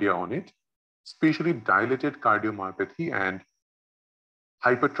basic idea on it, especially dilated cardiomyopathy and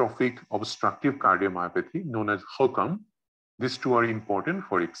hypertrophic obstructive cardiomyopathy, known as HOCM. These two are important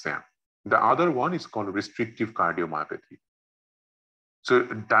for exam. The other one is called restrictive cardiomyopathy. So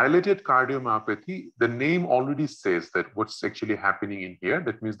dilated cardiomyopathy, the name already says that what's actually happening in here.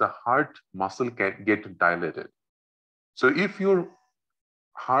 That means the heart muscle can get dilated. So if your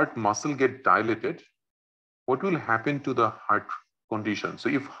heart muscle get dilated, what will happen to the heart condition? So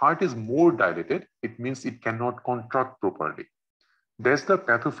if heart is more dilated, it means it cannot contract properly. That's the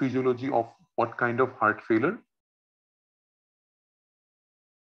pathophysiology of what kind of heart failure?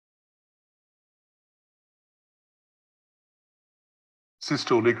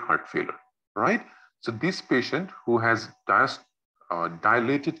 Systolic heart failure, right? So this patient who has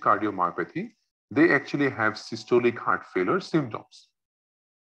dilated cardiomyopathy, they actually have systolic heart failure symptoms.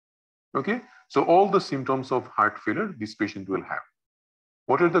 Okay, so all the symptoms of heart failure this patient will have.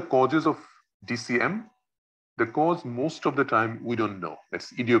 What are the causes of DCM? The cause most of the time we don't know.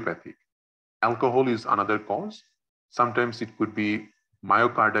 That's idiopathic. Alcohol is another cause. Sometimes it could be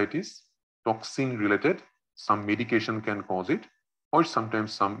myocarditis, toxin related. Some medication can cause it, or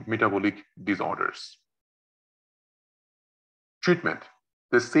sometimes some metabolic disorders. Treatment.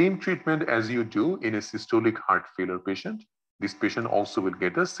 The same treatment as you do in a systolic heart failure patient, this patient also will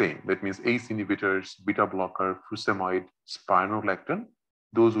get the same. That means ACE inhibitors, beta blocker, furosemide, spironolactone.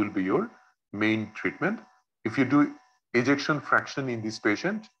 Those will be your main treatment. If you do ejection fraction in this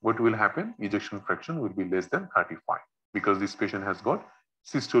patient, what will happen? Ejection fraction will be less than 35 because this patient has got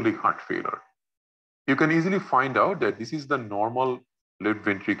systolic heart failure. You can easily find out that this is the normal left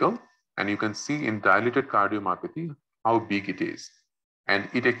ventricle, and you can see in dilated cardiomyopathy how big it is. And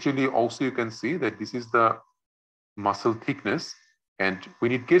it actually also you can see that this is the muscle thickness, and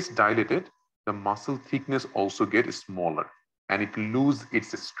when it gets dilated, the muscle thickness also gets smaller and it loses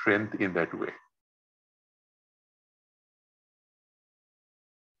its strength in that way.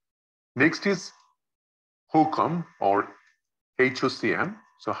 Next is HOCM or HOCM.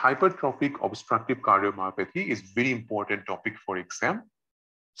 So hypertrophic obstructive cardiomyopathy is very important topic for exam.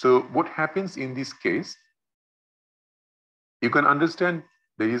 So what happens in this case? You can understand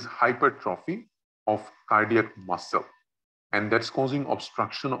there is hypertrophy of cardiac muscle, and that's causing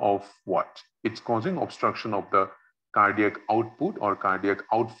obstruction of what? It's causing obstruction of the cardiac output or cardiac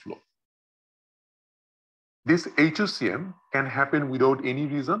outflow. This HOCM can happen without any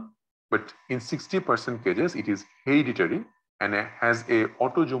reason, but in 60% cases, it is hereditary and it has a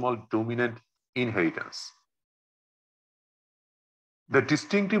autosomal dominant inheritance. The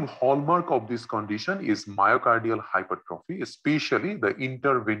distinctive hallmark of this condition is myocardial hypertrophy, especially the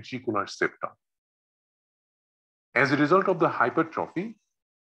interventricular septum. As a result of the hypertrophy,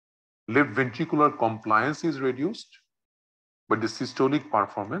 left ventricular compliance is reduced, but the systolic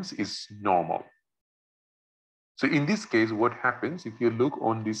performance is normal. So in this case, what happens, if you look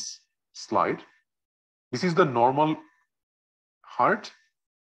on this slide, this is the normal heart,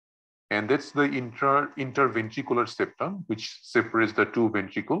 and that's the interventricular septum, which separates the two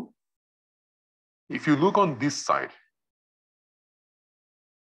ventricles. If you look on this side,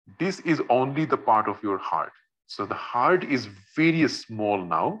 this is only the part of your heart. So the heart is very small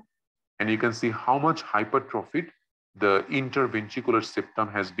now, and you can see how much hypertrophied the interventricular septum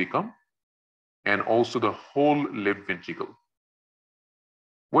has become, and also the whole left ventricle.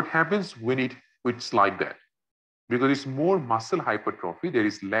 What happens when it's like that? Because it's more muscle hypertrophy, there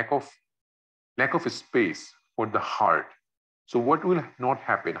is lack of space for the heart. So what will not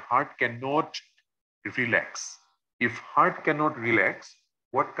happen? Heart cannot relax. If heart cannot relax,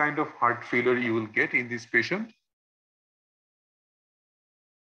 what kind of heart failure you will get in this patient?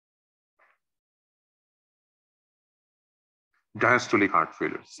 Diastolic heart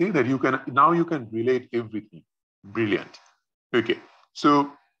failure. See that now you can relate everything. Brilliant. Okay,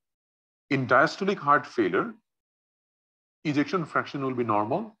 so in diastolic heart failure, ejection fraction will be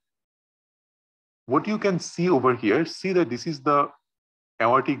normal. What you can see over here, see that this is the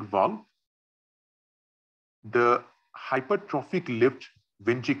aortic valve. The hypertrophic left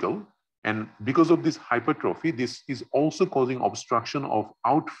ventricle, and because of this hypertrophy, this is also causing obstruction of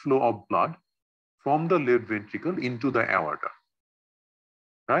outflow of blood from the left ventricle into the aorta,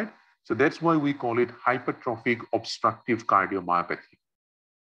 right? So that's why we call it hypertrophic obstructive cardiomyopathy.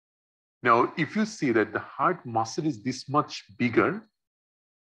 Now, if you see that the heart muscle is this much bigger,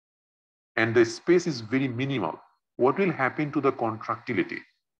 and the space is very minimal, what will happen to the contractility?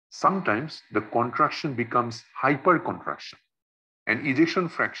 Sometimes the contraction becomes hypercontraction and ejection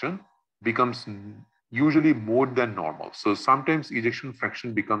fraction becomes usually more than normal. So sometimes ejection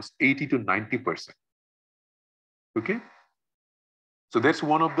fraction becomes 80 to 90%. Okay. So that's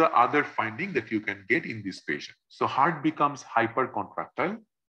one of the other findings that you can get in this patient. So heart becomes hypercontractile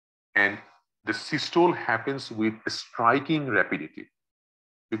and the systole happens with striking rapidity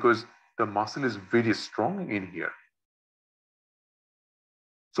because the muscle is very strong in here.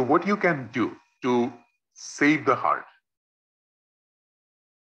 So what you can do to save the heart?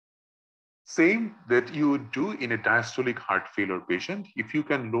 Same that you would do in a diastolic heart failure patient. If you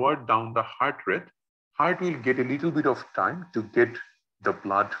can lower down the heart rate, heart will get a little bit of time to get the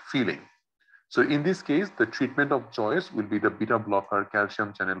blood filling. So in this case, the treatment of choice will be the beta blocker,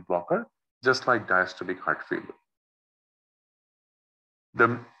 calcium channel blocker, just like diastolic heart failure.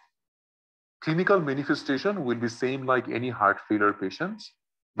 The clinical manifestation will be same like any heart failure patients,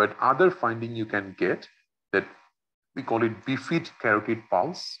 but other finding you can get that we call it bifid carotid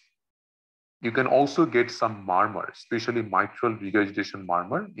pulse. You can also get some murmur, especially mitral regurgitation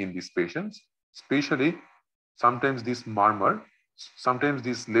murmur in these patients, especially sometimes this murmur, sometimes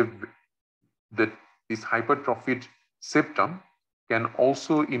this hypertrophied septum can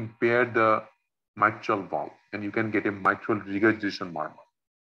also impair the mitral valve and you can get a mitral regurgitation murmur.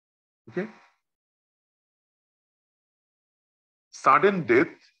 Okay. Sudden death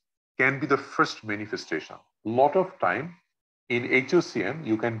can be the first manifestation. A lot of time in HOCM,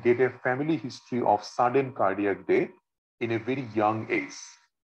 you can get a family history of sudden cardiac death in a very young age.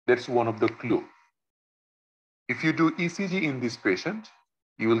 That's one of the clues. If you do ECG in this patient,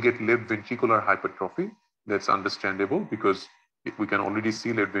 you will get left ventricular hypertrophy. That's understandable because we can already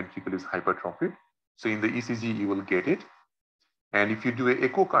see left ventricle is hypertrophied. So in the ECG, you will get it. And if you do an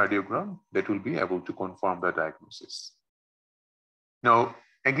echocardiogram, that will be able to confirm the diagnosis. Now,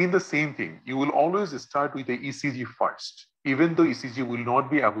 again, the same thing. You will always start with the ECG first. Even though ECG will not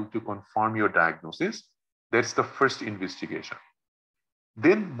be able to confirm your diagnosis, that's the first investigation.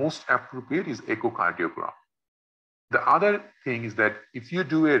 Then most appropriate is echocardiogram. The other thing is that if you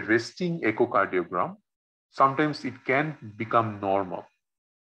do a resting echocardiogram, sometimes it can become normal.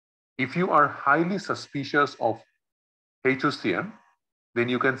 If you are highly suspicious of HOCM, then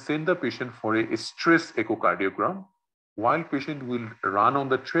you can send the patient for a stress echocardiogram. While patient will run on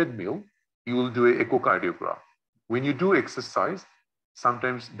the treadmill, you will do an echocardiogram. When you do exercise,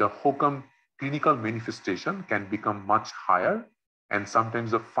 sometimes the HOCM clinical manifestation can become much higher, and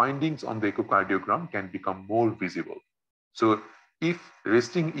sometimes the findings on the echocardiogram can become more visible. So if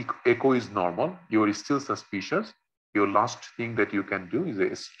resting echo is normal, you are still suspicious, your last thing that you can do is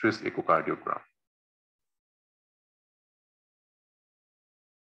a stress echocardiogram.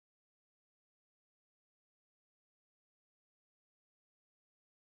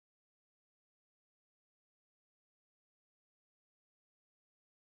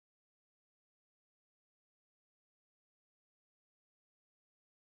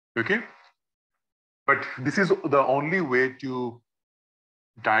 Okay, but this is the only way to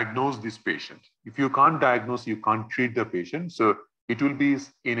diagnose this patient. If you can't diagnose, you can't treat the patient. So it will be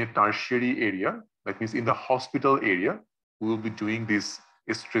in a tertiary area, that means in the hospital area, we will be doing this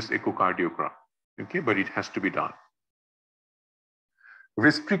stress echocardiogram. Okay, but it has to be done.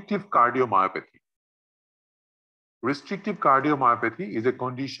 Restrictive cardiomyopathy. Restrictive cardiomyopathy is a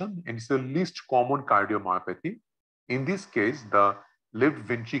condition and it's the least common cardiomyopathy. In this case, the left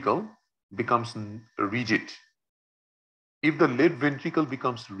ventricle becomes rigid. If the left ventricle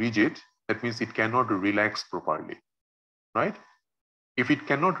becomes rigid, that means it cannot relax properly, right? If it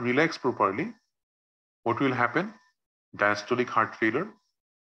cannot relax properly, what will happen? Diastolic heart failure.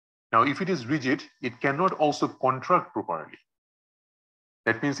 Now, if it is rigid, it cannot also contract properly.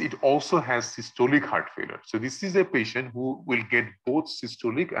 That means it also has systolic heart failure. So this is a patient who will get both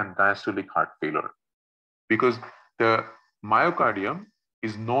systolic and diastolic heart failure because the myocardium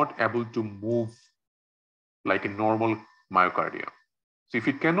is not able to move like a normal myocardium. So if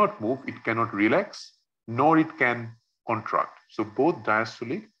it cannot move, it cannot relax, nor it can contract. So both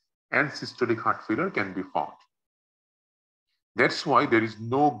diastolic and systolic heart failure can be found. That's why there is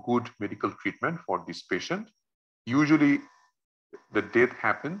no good medical treatment for this patient. Usually the death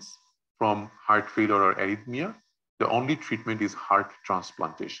happens from heart failure or arrhythmia. The only treatment is heart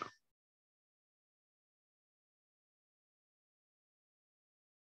transplantation.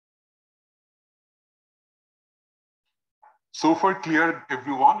 So far clear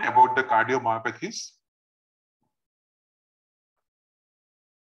everyone about the cardiomyopathies?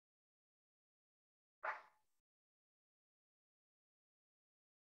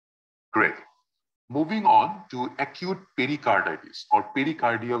 Great. Moving on to acute pericarditis or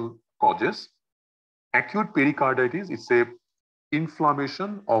pericardial causes. Acute pericarditis is a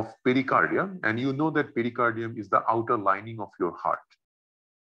inflammation of pericardium, and you know that pericardium is the outer lining of your heart,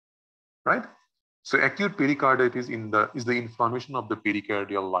 right? So acute pericarditis is the inflammation of the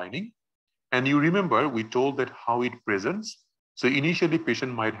pericardial lining. And you remember we told that how it presents. So initially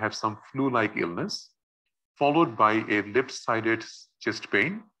patient might have some flu-like illness, followed by a left-sided chest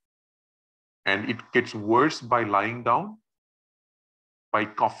pain, and it gets worse by lying down, by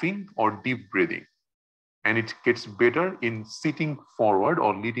coughing or deep breathing. And it gets better in sitting forward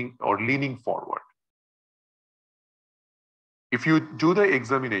or leaning forward. If you do the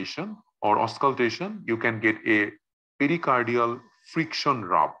examination or auscultation, you can get a pericardial friction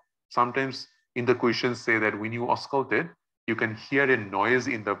rub. Sometimes in the questions say that when you auscultate, you can hear a noise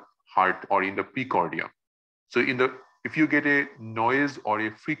in the heart or in the precordium. So if you get a noise or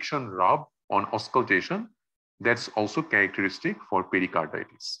a friction rub on auscultation, that's also characteristic for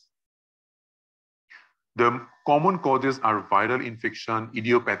pericarditis. The common causes are viral infection,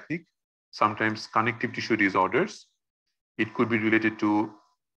 idiopathic, sometimes connective tissue disorders. It could be related to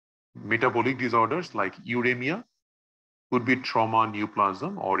metabolic disorders like uremia, could be trauma,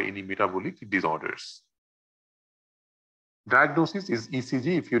 neoplasm, or any metabolic disorders. Diagnosis is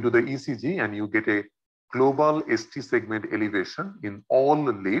ECG. If you do the ECG and you get a global ST segment elevation in all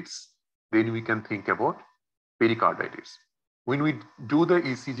leads, then we can think about pericarditis. When we do the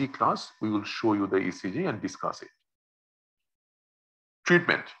ECG class, we will show you the ECG and discuss it.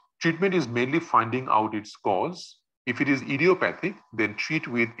 Treatment. Treatment is mainly finding out its cause. If it is idiopathic, then treat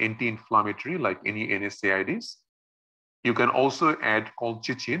with anti-inflammatory like any NSAIDs. You can also add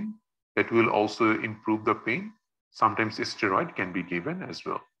colchicine that will also improve the pain. Sometimes a steroid can be given as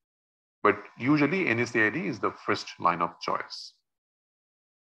well. But usually NSAID is the first line of choice.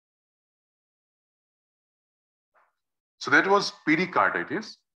 So that was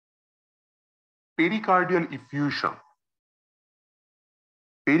pericarditis. Pericardial effusion.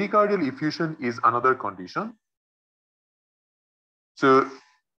 Pericardial effusion is another condition. So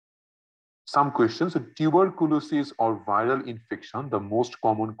some questions. So tuberculosis or viral infection, the most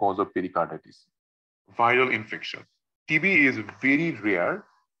common cause of pericarditis. Viral infection. TB is very rare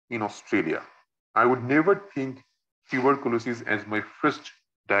in Australia. I would never think tuberculosis as my first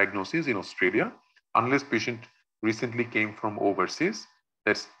diagnosis in Australia, unless patient recently came from overseas.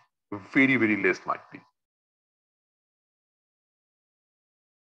 That's very, very less likely.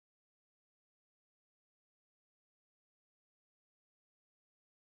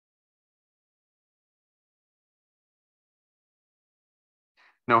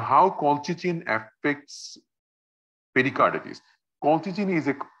 Now, how colchicine affects pericarditis? Colchicine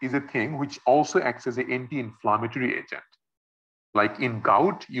is a thing which also acts as an anti-inflammatory agent. Like in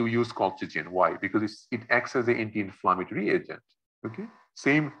gout, you use colchicine. Why? Because it acts as an anti-inflammatory agent. Okay.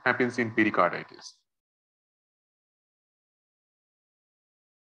 Same happens in pericarditis.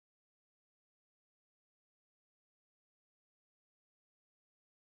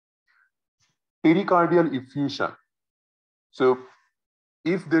 Pericardial effusion. So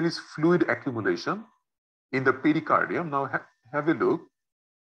if there is fluid accumulation in the pericardium, now have a look.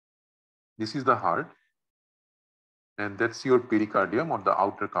 This is the heart. And that's your pericardium or the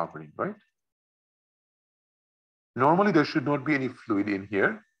outer covering, right? Normally, there should not be any fluid in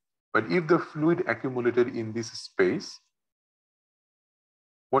here. But if the fluid accumulated in this space,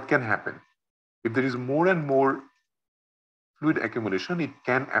 what can happen? If there is more and more fluid accumulation, it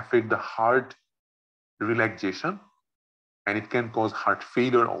can affect the heart relaxation, and it can cause heart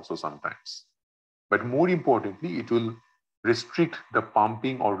failure also sometimes. But more importantly, it will restrict the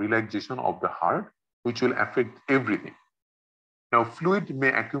pumping or relaxation of the heart, which will affect everything. Now, fluid may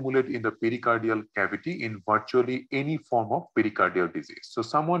accumulate in the pericardial cavity in virtually any form of pericardial disease. So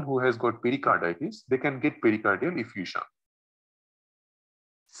someone who has got pericarditis, they can get pericardial effusion.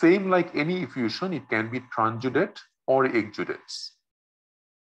 Same like any effusion, it can be transudate or exudates.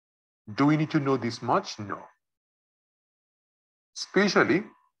 Do we need to know this much? No. Especially,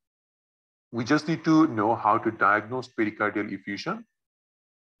 we just need to know how to diagnose pericardial effusion.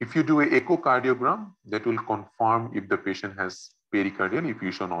 If you do an echocardiogram, that will confirm if the patient has pericardial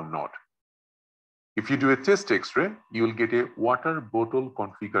effusion or not. If you do a chest X-ray, you will get a water bottle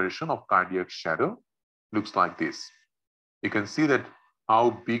configuration of cardiac shadow. Looks like this. You can see that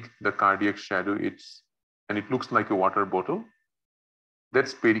how big the cardiac shadow is, and it looks like a water bottle.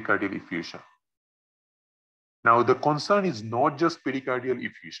 That's pericardial effusion. Now, the concern is not just pericardial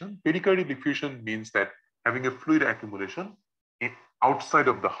effusion. Pericardial effusion means that having a fluid accumulation outside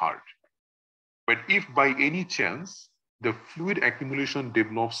of the heart. But if by any chance the fluid accumulation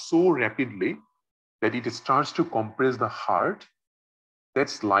develops so rapidly that it starts to compress the heart.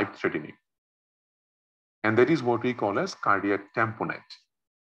 That's life-threatening. And that is what we call as cardiac tamponade.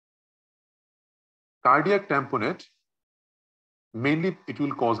 Cardiac tamponade, mainly it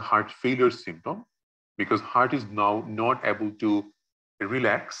will cause heart failure symptom because heart is now not able to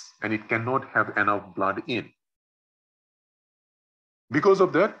relax and it cannot have enough blood in. Because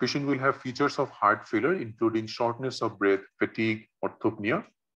of that, patient will have features of heart failure, including shortness of breath, fatigue, orthopnea.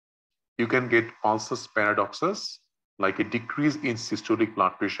 You can get pulsus paradoxus, like a decrease in systolic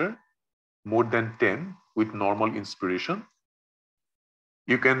blood pressure, more than 10 with normal inspiration.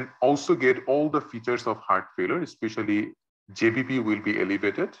 You can also get all the features of heart failure, especially JVP will be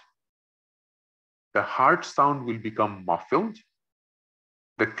elevated. The heart sound will become muffled.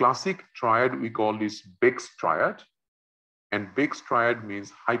 The classic triad we call this Beck's triad. And Beck's triad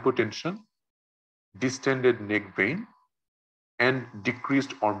means hypotension, distended neck vein, and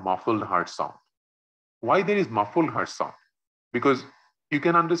decreased or muffled heart sound. Why there is muffled heart sound? Because you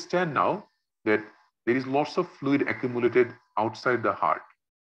can understand now that there is lots of fluid accumulated outside the heart.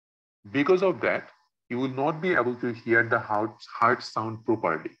 Because of that, you will not be able to hear the heart sound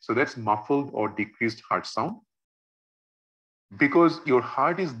properly. So that's muffled or decreased heart sound. Because your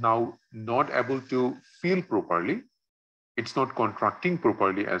heart is now not able to feel properly, it's not contracting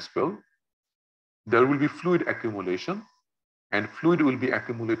properly as well, there will be fluid accumulation, and fluid will be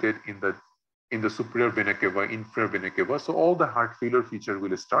accumulated in the superior vena cava, inferior vena cava. So all the heart failure feature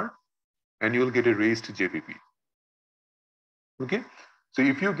will start, and you will get a raised JVP. Okay, so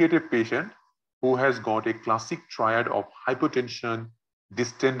if you get a patient who has got a classic triad of hypotension,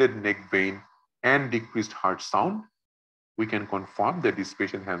 distended neck vein, and decreased heart sound, we can confirm that this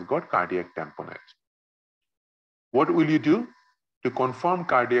patient has got cardiac tamponade. What will you do? To confirm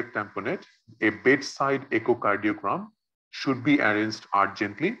cardiac tamponade, a bedside echocardiogram should be arranged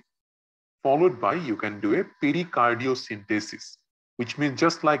urgently, followed by you can do a pericardiocentesis, which means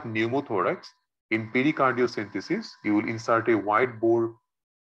just like pneumothorax, in pericardiocentesis, you will insert a wide bore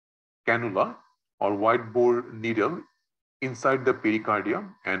cannula or wide bore needle inside the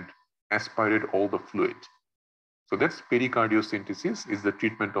pericardium and aspirate all the fluid. So that's pericardiocentesis is the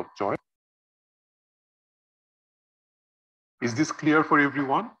treatment of choice. Is this clear for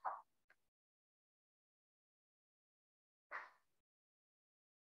everyone?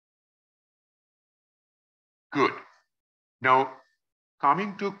 Good. Now,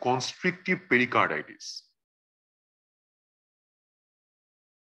 coming to constrictive pericarditis.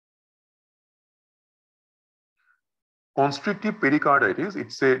 Constrictive pericarditis,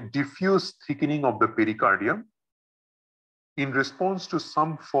 it's a diffuse thickening of the pericardium in response to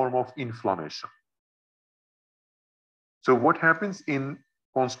some form of inflammation. So what happens in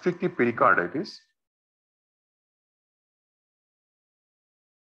constrictive pericarditis?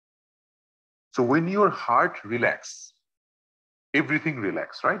 So when your heart relaxes, everything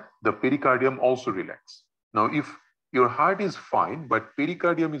relaxes, right? The pericardium also relaxes. Now, if your heart is fine, but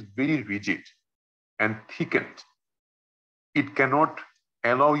pericardium is very rigid and thickened, it cannot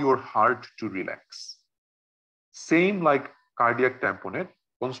allow your heart to relax. Same like cardiac tamponade,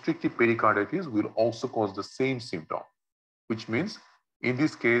 constrictive pericarditis will also cause the same symptom, which means in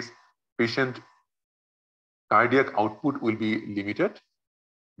this case, patient cardiac output will be limited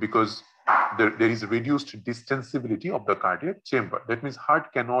because there is reduced distensibility of the cardiac chamber. That means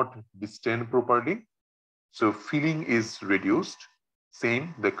heart cannot distend properly. So feeling is reduced.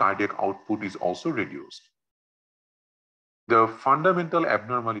 Same, the cardiac output is also reduced. The fundamental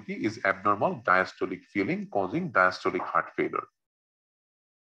abnormality is abnormal diastolic feeling causing diastolic heart failure.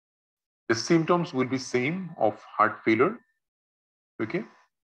 The symptoms will be same of heart failure, okay?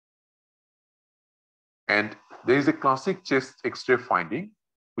 And there is a classic chest X-ray finding,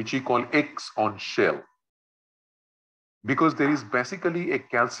 which we call X on shell, because there is basically a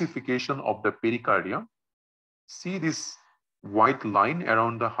calcification of the pericardium. See this white line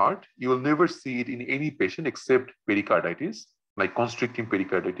around the heart? You will never see it in any patient except pericarditis, like constricting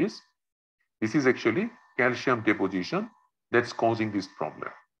pericarditis. This is actually calcium deposition that's causing this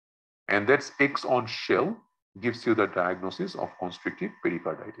problem. And that's X on shell gives you the diagnosis of constrictive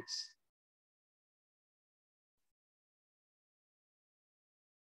pericarditis.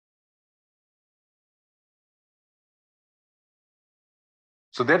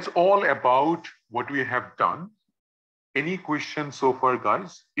 So that's all about what we have done. Any questions so far,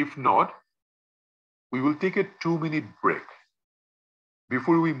 guys? If not, we will take a 2-minute break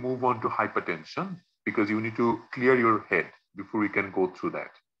before we move on to hypertension, because you need to clear your head before we can go through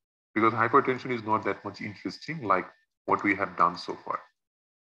that. Because hypertension is not that much interesting like what we have done so far.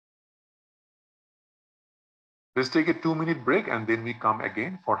 Let's take a 2-minute break and then we come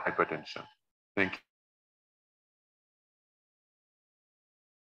again for hypertension. Thank you.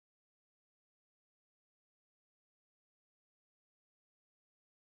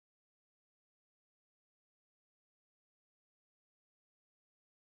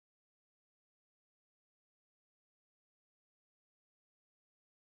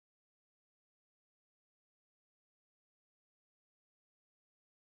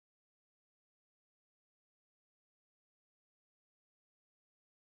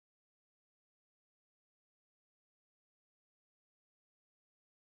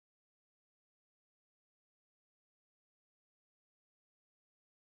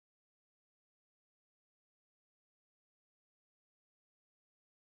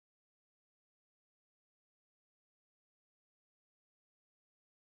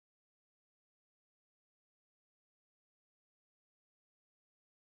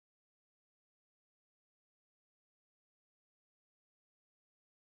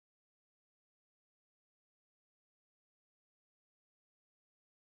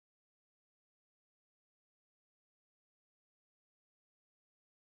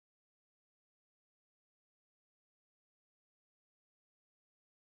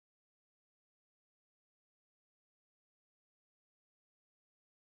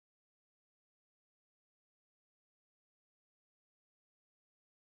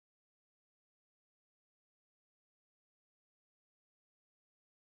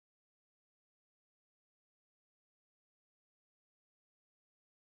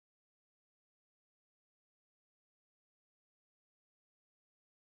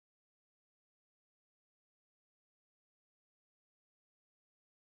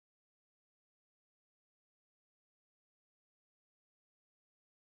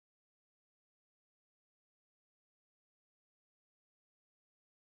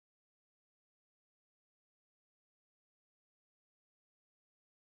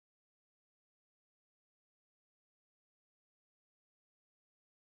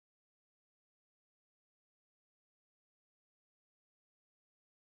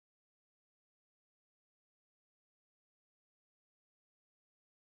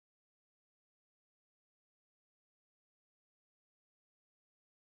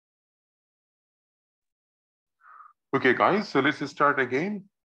 Okay, guys, so let's start again.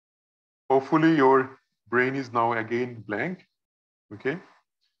 Hopefully your brain is now again blank. Okay.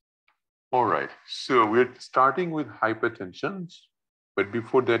 All right. So we're starting with hypertension. But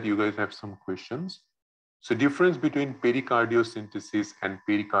before that, you guys have some questions. So difference between pericardiocentesis and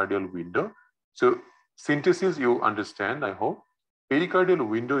pericardial window. So synthesis you understand, I hope. Pericardial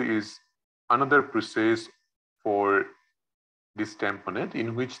window is another process for this tamponade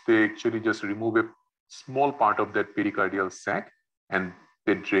in which they actually just remove a small part of that pericardial sac and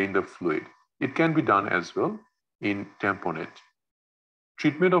they drain the fluid. It can be done as well in tamponade.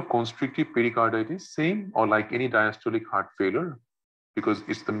 Treatment of constrictive pericarditis, same or like any diastolic heart failure, because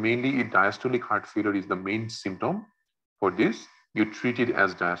it's the mainly diastolic heart failure is the main symptom for this. You treat it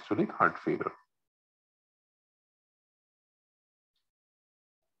as diastolic heart failure.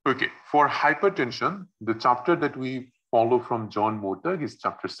 Okay, for hypertension, the chapter that we follow from John Mottag is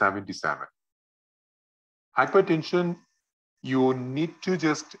chapter 77. Hypertension, you need to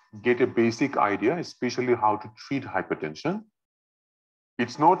just get a basic idea, especially how to treat hypertension.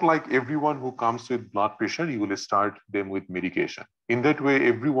 It's not like everyone who comes with blood pressure, you will start them with medication. In that way,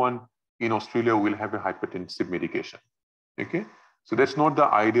 everyone in Australia will have a hypertensive medication. Okay, so that's not the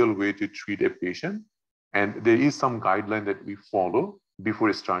ideal way to treat a patient. And there is some guideline that we follow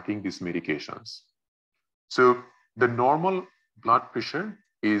before starting these medications. So the normal blood pressure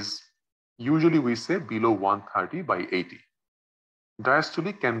is usually we say below 130 by 80.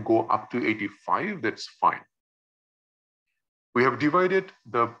 Diastolic can go up to 85, that's fine. We have divided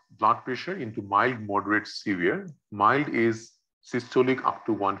the blood pressure into mild, moderate, severe. Mild is systolic up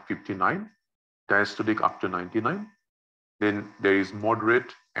to 159, diastolic up to 99. Then there is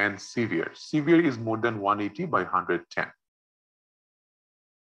moderate and severe. Severe is more than 180 by 110.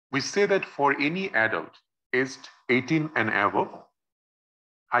 We say that for any adult aged 18 and above,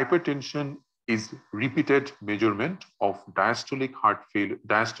 hypertension is repeated measurement of diastolic heart failure,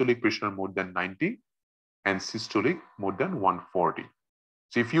 diastolic pressure more than 90 and systolic more than 140.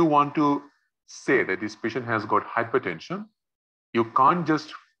 So if you want to say that this patient has got hypertension, you can't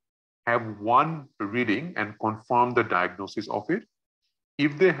just have one reading and confirm the diagnosis of it.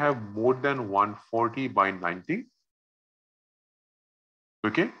 If they have more than 140 by 90,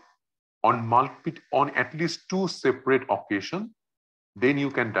 okay, on at least 2 separate occasions, then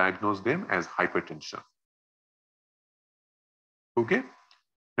you can diagnose them as hypertension. Okay,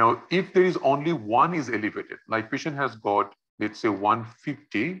 Now, if there is only one is elevated, like patient has got, let's say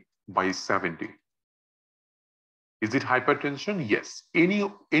 150 by 70. Is it hypertension? Yes.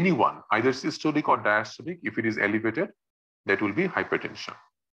 Anyone, either systolic or diastolic, if it is elevated, that will be hypertension.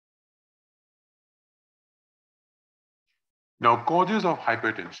 Now, causes of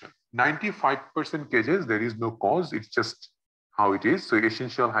hypertension. 95% cases, there is no cause. It's just how it is. So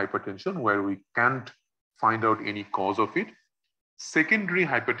essential hypertension, where we can't find out any cause of it. Secondary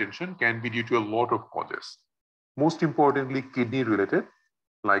hypertension can be due to a lot of causes. Most importantly, kidney related,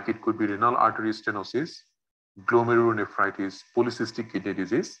 like it could be renal artery stenosis, glomerulonephritis, polycystic kidney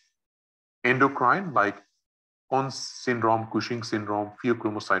disease. Endocrine, like Conn's syndrome, Cushing syndrome,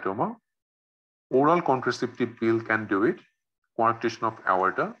 pheochromocytoma. Oral contraceptive pill can do it. Coarctation of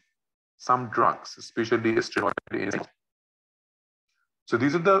aorta. Some drugs, especially steroids. So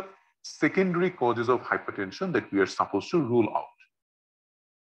these are the secondary causes of hypertension that we are supposed to rule out.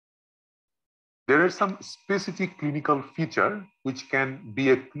 There are some specific clinical features which can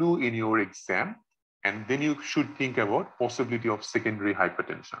be a clue in your exam, and then you should think about possibility of secondary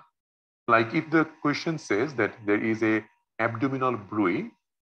hypertension. Like if the question says that there is a abdominal bruit,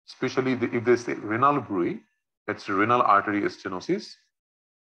 especially if they say renal bruit, that's renal artery stenosis.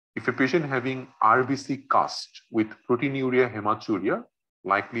 If a patient having RBC cast with proteinuria, hematuria,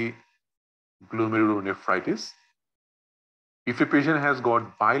 likely glomerulonephritis. If a patient has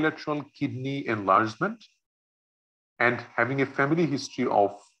got bilateral kidney enlargement and having a family history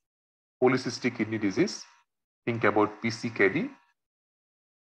of polycystic kidney disease, think about PCKD.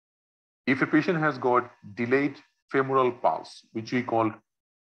 If a patient has got delayed femoral pulse, which we call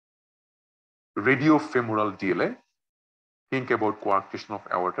radiofemoral delay, think about coarctation of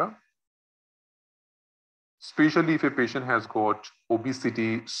aorta. Especially if a patient has got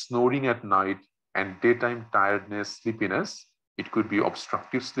obesity, snoring at night, and daytime tiredness, sleepiness, it could be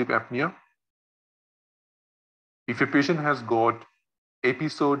obstructive sleep apnea. If a patient has got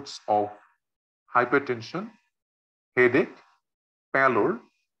episodes of hypertension, headache, pallor,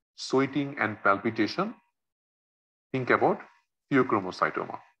 sweating, and palpitation, think about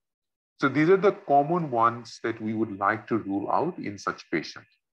pheochromocytoma. So these are the common ones that we would like to rule out in such patient.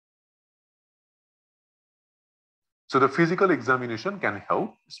 So the physical examination can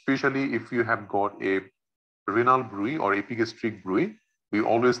help, especially if you have got a renal bruit or epigastric bruit. We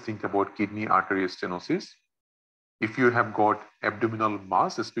always think about kidney artery stenosis. If you have got abdominal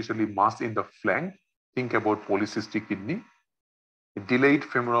mass, especially mass in the flank, think about polycystic kidney, delayed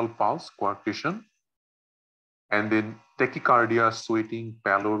femoral pulse, coarctation, and then tachycardia, sweating,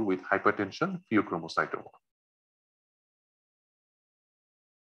 pallor with hypertension, pheochromocytoma.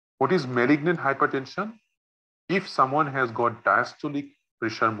 What is malignant hypertension? If someone has got diastolic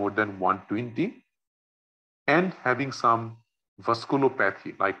pressure more than 120 and having some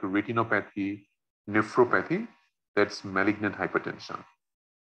vasculopathy like retinopathy, nephropathy, that's malignant hypertension.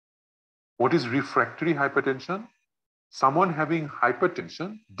 What is refractory hypertension? Someone having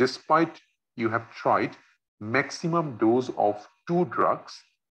hypertension despite you have tried maximum dose of 2 drugs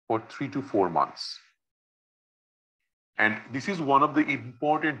for 3 to 4 months. And this is one of the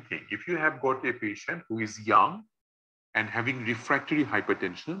important things. If you have got a patient who is young and having refractory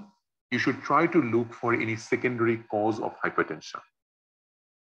hypertension, you should try to look for any secondary cause of hypertension.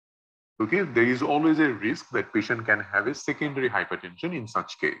 Okay, there is always a risk that patient can have a secondary hypertension in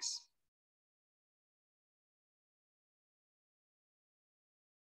such case.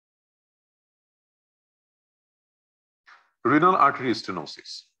 Renal artery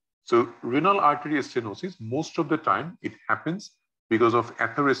stenosis. So renal artery stenosis, most of the time it happens because of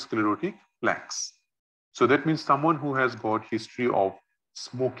atherosclerotic plaques. So that means someone who has got history of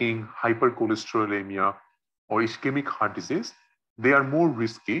smoking, hypercholesterolemia, or ischemic heart disease, they are more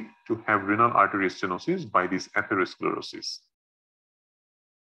risky to have renal artery stenosis by this atherosclerosis.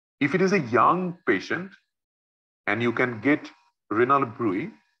 If it is a young patient and you can get renal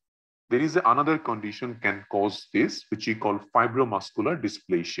bruit, there is another condition can cause this, which we call fibromuscular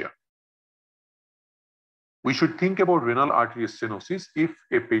dysplasia. We should think about renal artery stenosis if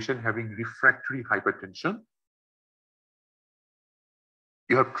a patient having refractory hypertension,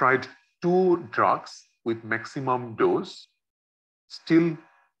 you have tried 2 drugs with maximum dose, still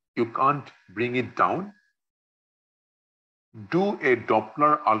you can't bring it down, do a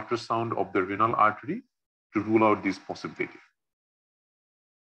Doppler ultrasound of the renal artery to rule out this possibility.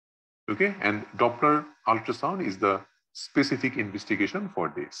 Okay, and Doppler ultrasound is the specific investigation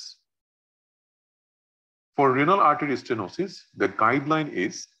for this. For renal artery stenosis, the guideline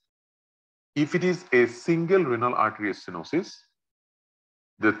is if it is a single renal artery stenosis,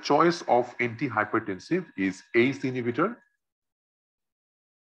 the choice of antihypertensive is ACE inhibitor,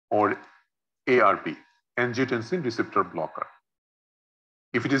 or ARB, angiotensin receptor blocker.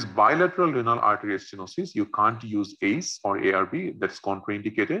 If it is bilateral renal artery stenosis, you can't use ACE or ARB, that's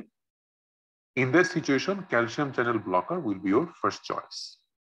contraindicated. In this situation, calcium channel blocker will be your first choice.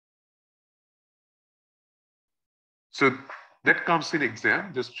 So that comes in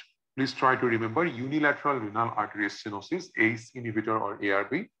exam. Just please try to remember unilateral renal artery stenosis, ACE inhibitor or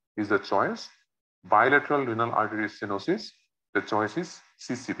ARB is the choice. Bilateral renal artery stenosis, the choice is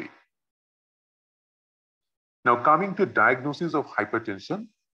CCB. Now coming to diagnosis of hypertension,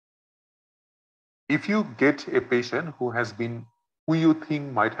 if you get a patient who you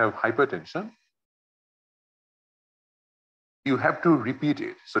think might have hypertension, you have to repeat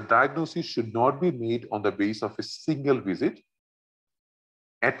it. So diagnosis should not be made on the basis of a single visit.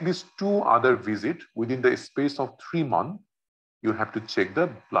 At least 2 other visits within the space of 3 months, you have to check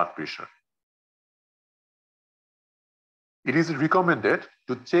the blood pressure. It is recommended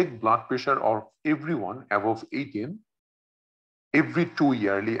to check blood pressure of everyone above 18 every 2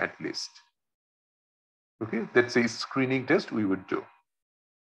 yearly at least. Okay, that's a screening test we would do.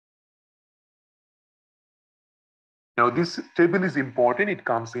 Now this table is important, it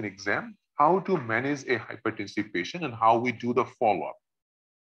comes in exam, how to manage a hypertensive patient and how we do the follow-up.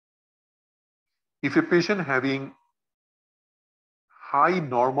 If a patient having high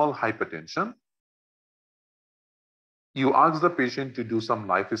normal hypertension, you ask the patient to do some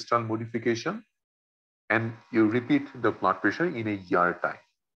lifestyle modification and you repeat the blood pressure in a year time.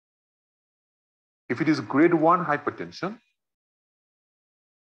 If it is grade 1 hypertension,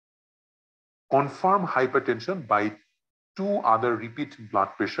 confirm hypertension by 2 other repeat blood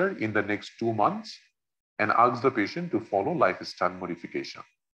pressure in the next 2 months and ask the patient to follow lifestyle modification.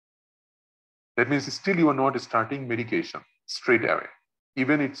 That means still you are not starting medication straight away,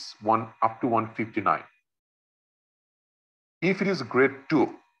 even it's up to 159. If it is grade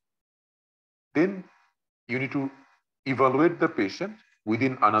 2, then you need to evaluate the patient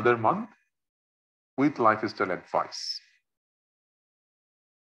within another month with lifestyle advice.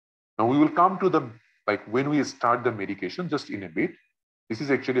 Now we will come to the, when we start the medication just in a bit. This is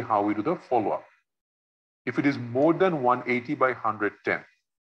actually how we do the follow-up. If it is more than 180 by 110,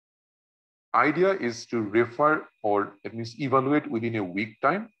 idea is to refer, or that means evaluate within a week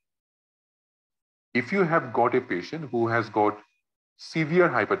time. If you have got a patient who has got severe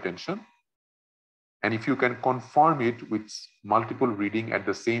hypertension, and if you can confirm it with multiple reading at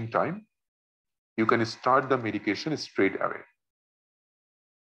the same time, you can start the medication straight away.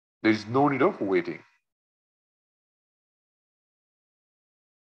 There is no need of waiting.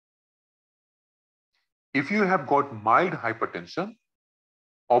 If you have got mild hypertension,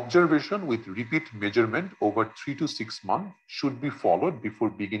 observation with repeat measurement over 3 to 6 months should be followed before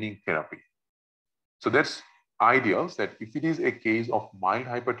beginning therapy. So that's ideal that if it is a case of mild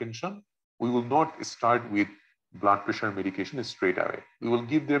hypertension, we will not start with blood pressure medication straight away. We will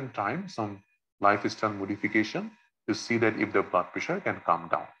give them time, some lifestyle modification to see that if the blood pressure can come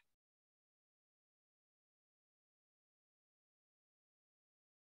down.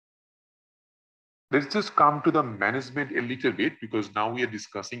 Let's just come to the management a little bit, because now we are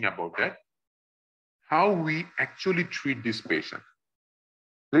discussing about that. How we actually treat this patient.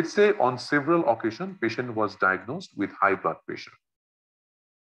 Let's say on several occasions, patient was diagnosed with high blood pressure.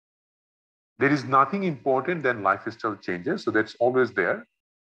 There is nothing important than lifestyle changes, so that's always there.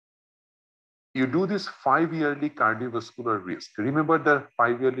 You do this 5-yearly cardiovascular risk. Remember the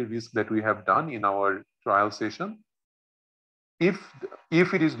 5-yearly risk that we have done in our trial session? If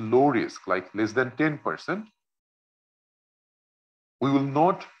it is low risk, like less than 10%, we will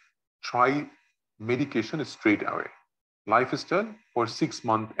not try medication straight away. Lifestyle for 6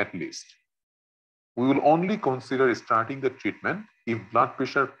 months at least. We will only consider starting the treatment if blood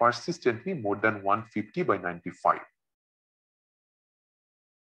pressure persistently more than 150 by 95.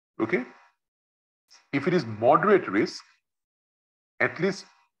 Okay? If it is moderate risk, at least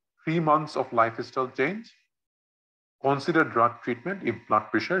 3 months of lifestyle change, consider drug treatment if blood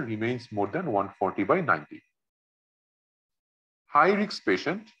pressure remains more than 140 by 90. High risk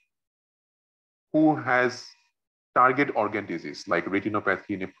patient who has target organ disease like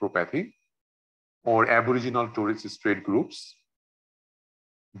retinopathy, nephropathy, or aboriginal Torres Strait groups,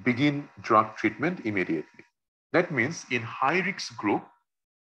 begin drug treatment immediately. That means in high risk group,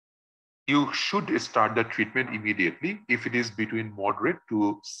 you should start the treatment immediately if it is between moderate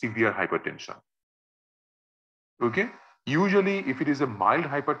to severe hypertension. Okay? Usually, if it is a mild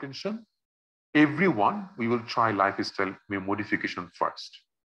hypertension, everyone, we will try lifestyle modification first.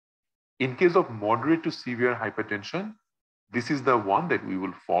 In case of moderate to severe hypertension, this is the one that we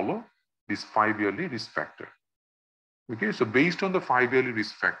will follow, this 5-yearly risk factor. Okay, so based on the 5-yearly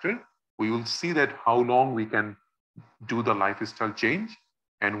risk factor, we will see that how long we can do the lifestyle change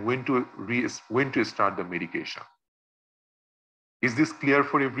and when to start the medication. Is this clear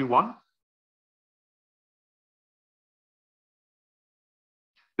for everyone?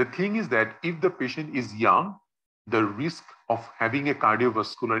 The thing is that if the patient is young, the risk of having a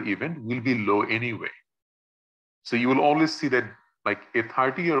cardiovascular event will be low anyway. So you will always see that like a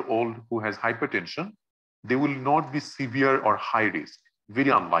 30-year-old who has hypertension, they will not be severe or high risk,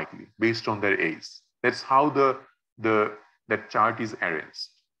 very unlikely based on their age. That's how that chart is arranged.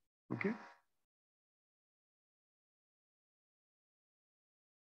 Okay.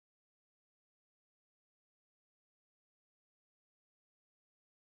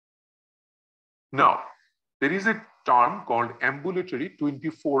 Now, there is a term called ambulatory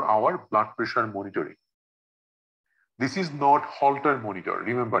 24-hour blood pressure monitoring. This is not Holter monitor.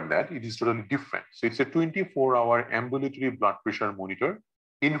 Remember that it is totally different. So it's a 24-hour ambulatory blood pressure monitor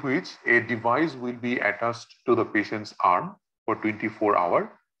in which a device will be attached to the patient's arm for 24 hours,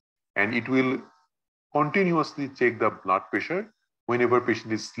 and it will continuously check the blood pressure whenever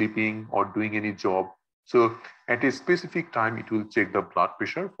patient is sleeping or doing any job. So at a specific time, it will check the blood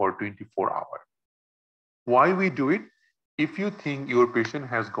pressure for 24 hours. Why we do it? If you think your patient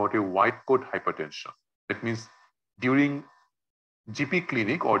has got a white coat hypertension, that means during GP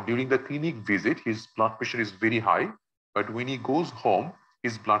clinic or during the clinic visit, his blood pressure is very high, but when he goes home,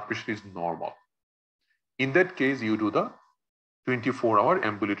 his blood pressure is normal. In that case, you do the 24-hour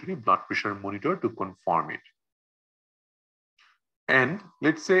ambulatory blood pressure monitor to confirm it. And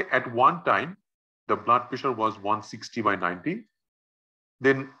let's say at one time, the blood pressure was 160/90.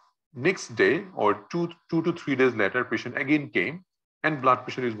 Then next day or two to 3 days later, patient again came and blood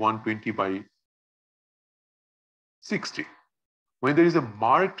pressure is 120/60. When there is a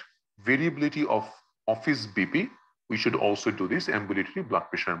marked variability of office BP, we should also do this ambulatory blood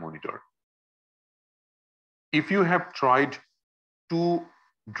pressure monitor. If you have tried 2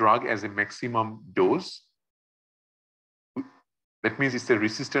 drugs as a maximum dose, that means it's a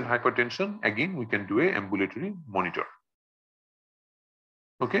resistant hypertension. Again, we can do an ambulatory monitor.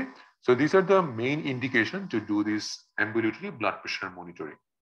 Okay, so these are the main indication to do this ambulatory blood pressure monitoring.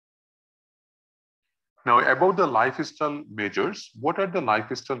 Now, about the lifestyle measures, what are the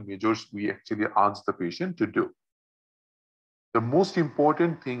lifestyle measures we actually ask the patient to do? The most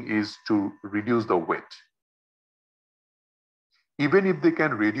important thing is to reduce the weight. Even if they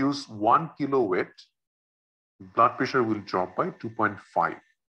can reduce 1 kilo weight, blood pressure will drop by 2.5.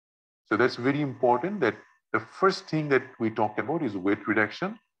 So that's very important that the first thing that we talk about is weight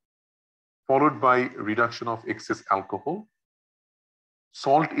reduction, followed by reduction of excess alcohol.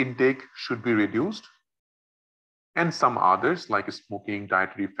 Salt intake should be reduced, and some others like smoking,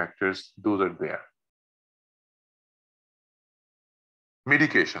 dietary factors, those are there.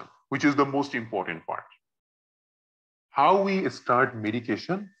 Medication, which is the most important part. How we start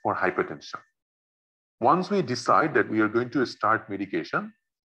medication for hypertension. Once we decide that we are going to start medication,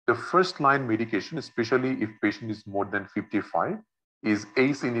 the first line medication, especially if patient is more than 55, is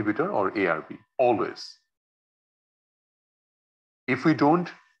ACE inhibitor or ARB, always. If we don't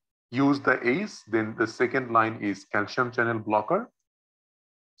use the ACE, then the second line is calcium channel blocker,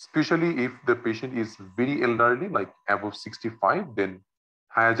 especially if the patient is very elderly, like above 65, then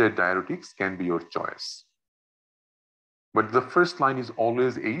thiazide diuretics can be your choice. But the first line is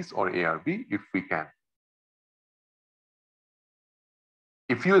always ACE or ARB if we can.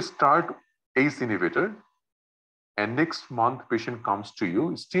 If you start ACE inhibitor and next month patient comes to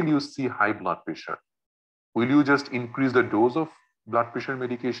you, still you see high blood pressure, will you just increase the dose of blood pressure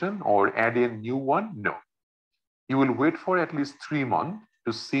medication or add a new one? No. You will wait for at least 3 months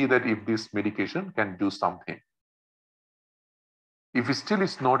to see that if this medication can do something. If it still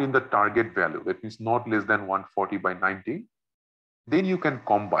is not in the target value, that means not less than 140/90, then you can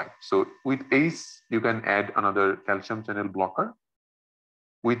combine. So with ACE, you can add another calcium channel blocker.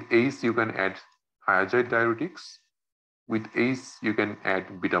 With ACE, you can add thiazide diuretics. With ACE, you can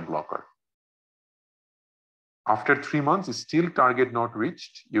add beta blocker. After 3 months, still target not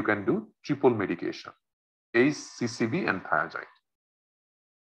reached, you can do triple medication, ACE, CCB, and thiazide.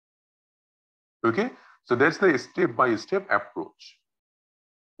 Okay, so that's the step-by-step approach.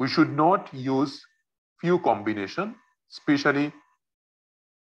 We should not use few combination, especially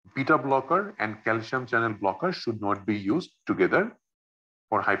beta blocker and calcium channel blocker should not be used together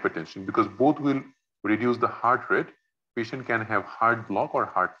for hypertension because both will reduce the heart rate. Patient can have heart block or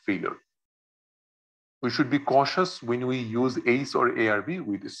heart failure. We should be cautious when we use ACE or ARB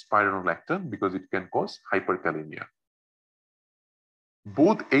with spironolactone because it can cause hyperkalemia.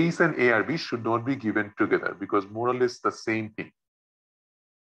 Both ACE and ARB should not be given together because more or less the same thing.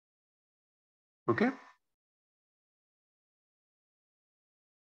 Okay.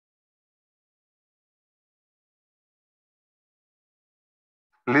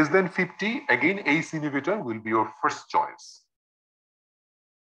 Less than 50, again ACE inhibitor will be your first choice.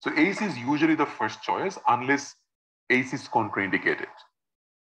 So ACE is usually the first choice unless ACE is contraindicated.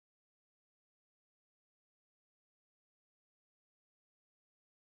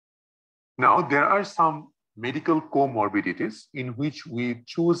 Now, there are some medical comorbidities in which we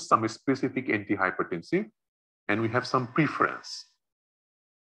choose some specific antihypertensive and we have some preference.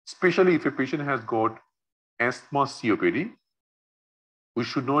 Especially if a patient has got asthma COPD, we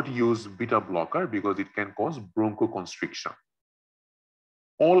should not use beta blocker because it can cause bronchoconstriction.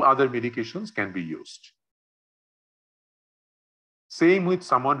 All other medications can be used. Same with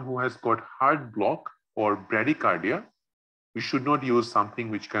someone who has got heart block or bradycardia, we should not use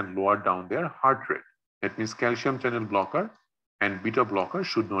something which can lower down their heart rate. That means calcium channel blocker and beta blocker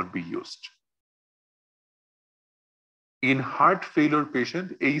should not be used. In heart failure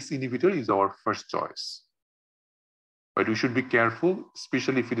patient, ACE inhibitor is our first choice. But we should be careful,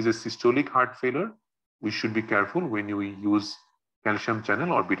 especially if it is a systolic heart failure, we should be careful when we use calcium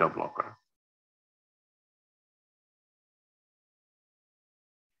channel or beta blocker.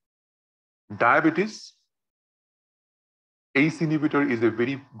 Diabetes, ACE inhibitor is a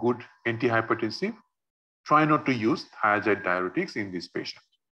very good antihypertensive. Try not to use thiazide diuretics in this patient.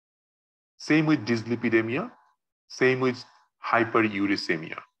 Same with dyslipidemia, same with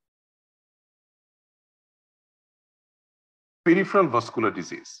hyperuricemia. Peripheral vascular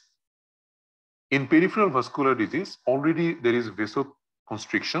disease. In peripheral vascular disease, already there is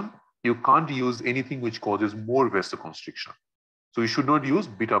vasoconstriction. You can't use anything which causes more vasoconstriction. So you should not use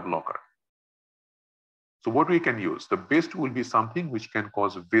beta blocker. So what we can use? The best will be something which can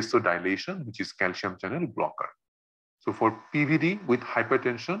cause vasodilation, which is calcium channel blocker. So for PVD with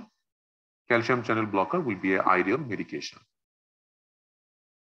hypertension, calcium channel blocker will be an ideal medication.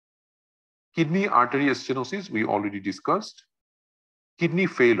 Kidney artery stenosis, we already discussed. Kidney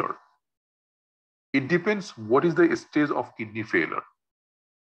failure. It depends what is the stage of kidney failure.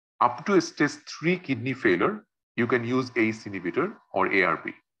 Up to stage 3 kidney failure, you can use ACE inhibitor or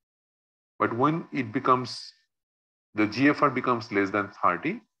ARB. But when it becomes, the GFR becomes less than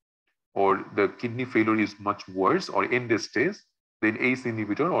 30, or the kidney failure is much worse or end stage, then ACE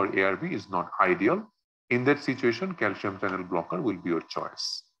inhibitor or ARB is not ideal. In that situation, calcium channel blocker will be your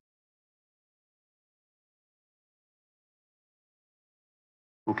choice.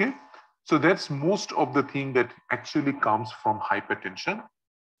 Okay, so that's most of the thing that actually comes from hypertension.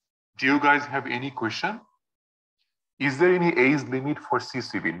 Do you guys have any question? Is there any age limit for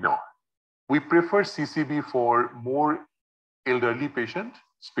CCB? No. We prefer CCB for more elderly patient,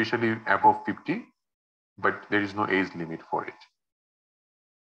 especially above 50, but there is no age limit for it.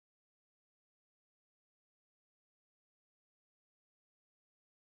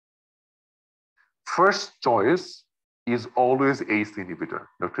 First choice is always ACE inhibitor,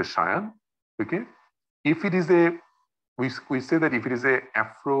 Dr. Shayan. Okay, if it is a, we say that if it is a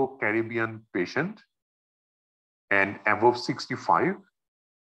Afro-Caribbean patient and above 65,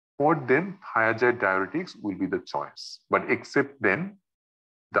 for them, thiazide diuretics will be the choice. But except then,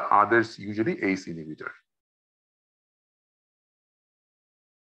 the others usually ACE inhibitor.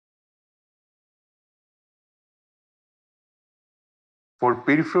 For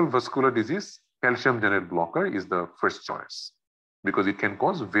peripheral vascular disease, calcium channel blocker is the first choice because it can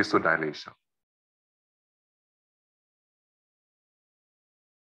cause vasodilation.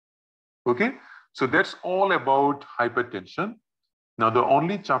 Okay, so that's all about hypertension. Now, the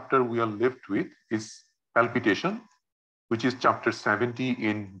only chapter we are left with is palpitation, which is chapter 70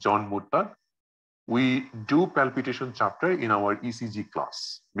 in John Mutta. We do palpitation chapter in our ECG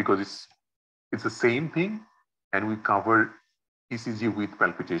class because it's the same thing and we cover ECG with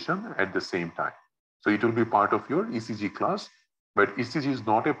palpitation at the same time. So it will be part of your ECG class, but ECG is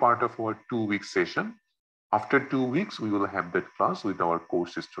not a part of our 2-week session. After 2 weeks, we will have that class with our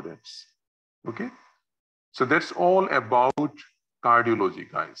course students. Okay, so that's all about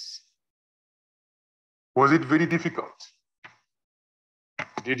cardiology, guys. Was it very difficult?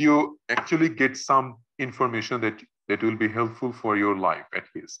 Did you actually get some information that will be helpful for your life at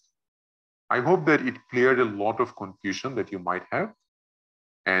least? I hope that it cleared a lot of confusion that you might have.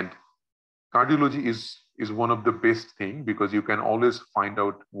 And cardiology is one of the best things because you can always find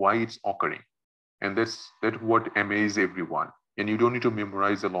out why it's occurring. And that's what amazes everyone. And you don't need to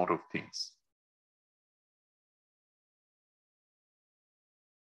memorize a lot of things.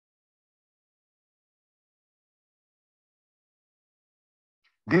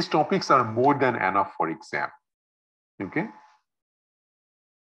 These topics are more than enough for exam. Okay.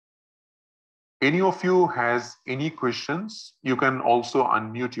 Any of you has any questions, you can also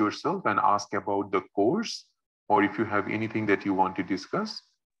unmute yourself and ask about the course, or if you have anything that you want to discuss.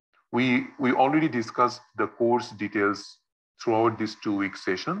 We already discussed the course details throughout these 2-week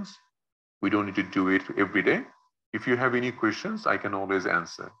sessions. We don't need to do it every day. If you have any questions, I can always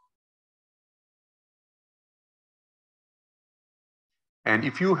answer. And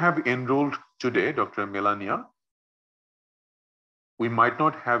if you have enrolled today, Dr. Melania, we might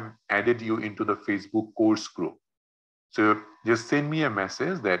not have added you into the Facebook course group. So just send me a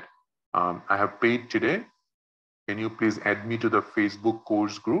message that I have paid today. Can you please add me to the Facebook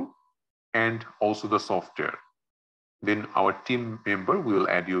course group and also the software? Then our team member will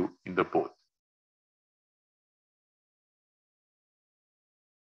add you in the both.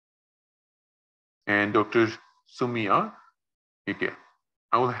 And Dr. Sumia, okay,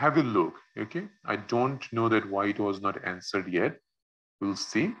 I will have a look, okay? I don't know that why it was not answered yet. We'll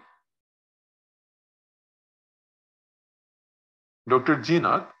see. Dr.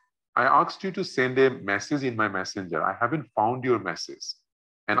 Jinat, I asked you to send a message in my messenger. I haven't found your message.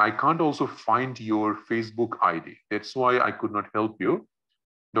 And I can't also find your Facebook ID. That's why I could not help you.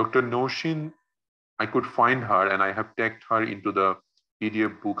 Dr. Noshin, I could find her and I have tagged her into the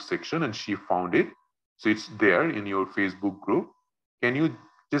PDF book section and she found it. So it's there in your Facebook group. Can you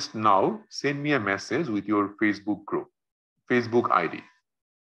just now send me a message with your Facebook group, Facebook ID?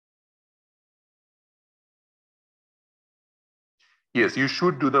 Yes, you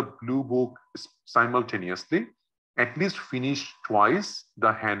should do the blue book simultaneously. At least finish twice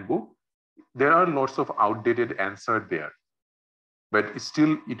the handbook. There are lots of outdated answers there, but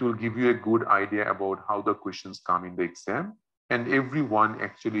still it will give you a good idea about how the questions come in the exam, and everyone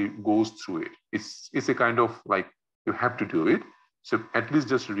actually goes through it. It's a kind of like you have to do it. So at least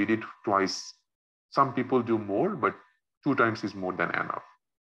just read it twice. Some people do more, but 2 times is more than enough.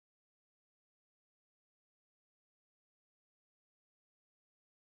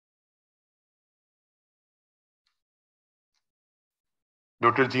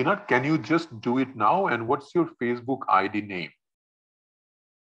 Dr. Jinat, can you just do it now? And what's your Facebook ID name?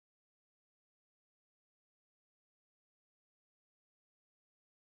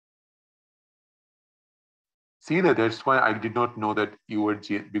 See that's why I did not know that you were,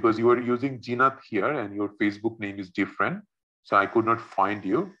 because you were using Jinat here and your Facebook name is different. So I could not find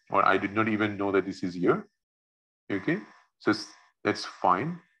you, or I did not even know that this is you. Okay, so that's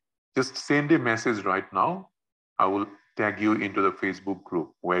fine. Just send a message right now. I will tag you into the Facebook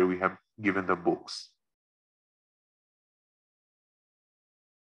group where we have given the books.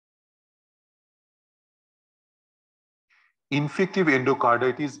 Infective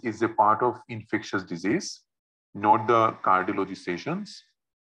endocarditis is a part of infectious disease, not the cardiology sessions.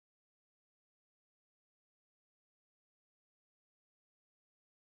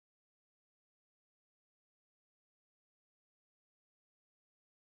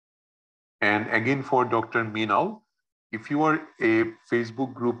 And again, for Dr. Meenal, if you are a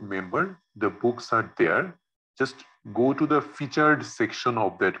Facebook group member, the books are there. Just go to the featured section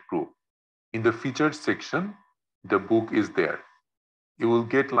of that group. In the featured section, the book is there. You will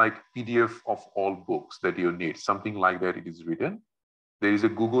get like PDF of all books that you need, something like that it is written. There is a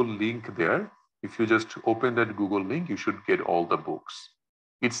Google link there. If you just open that Google link, you should get all the books.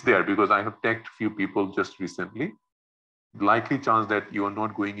 It's there because I have tagged few people just recently. Likely chance that you are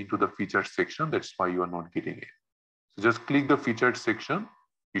not going into the featured section, that's why you are not getting it. So just click the featured section,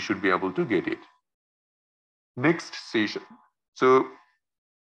 you should be able to get it. Next session. So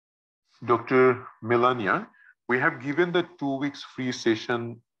Dr. Melania, we have given the 2 weeks free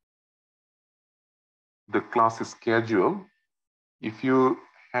session, the class schedule. If you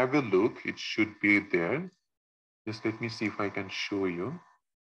have a look, it should be there. Just let me see if I can show you.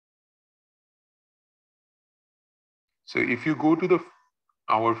 So if you go to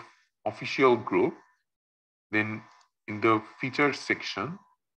our official group, then in the featured section,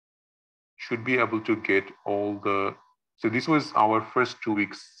 should be able to get all the, so this was our first 2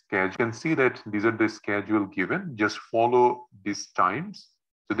 weeks schedule. You can see that these are the schedule given, just follow these times.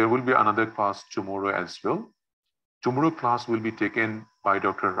 So there will be another class tomorrow as well. Tomorrow class will be taken by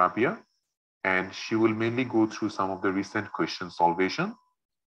Dr. Rabia, and she will mainly go through some of the recent question solvation.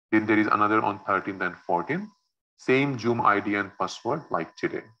 Then there is another on 13th and 14th, same Zoom ID and password like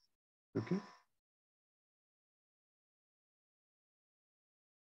today, okay?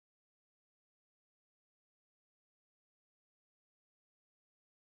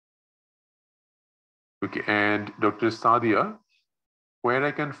 Okay, and Dr. Sadia, where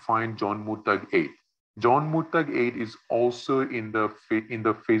I can find John Murtagh 8. John Murtagh AID is also in the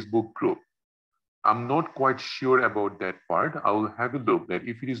Facebook group. I'm not quite sure about that part. I will have a look that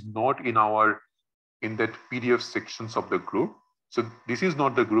if it is not in that PDF sections of the group. So this is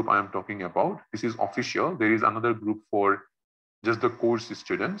not the group I am talking about. This is official. There is another group for just the course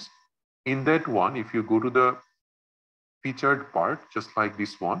students. In that one, if you go to the featured part, just like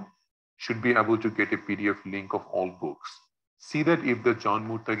this one, should be able to get a PDF link of all books. See that if the John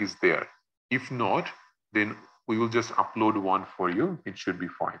Murtagh is there. If not, then we will just upload one for you. It should be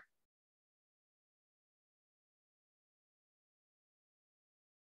fine.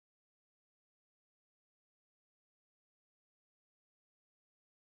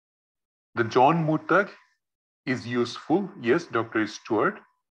 The John Murtagh is useful. Yes, Dr. Stewart.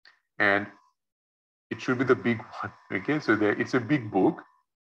 And it should be the big one. Okay, so it's a big book.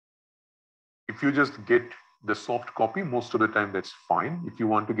 If you just get the soft copy, most of the time that's fine. If you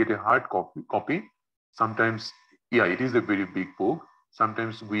want to get a hard copy, sometimes, yeah, it is a very big book.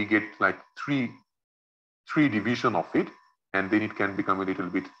 Sometimes we get like three division of it, and then it can become a little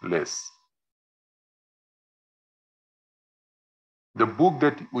bit less. The book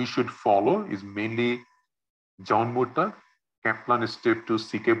that we should follow is mainly John Murtagh, Kaplan Step 2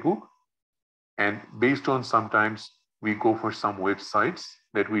 CK book. And based on sometimes we go for some websites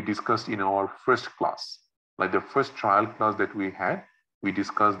that we discussed in our first class, like the first trial class that we had, we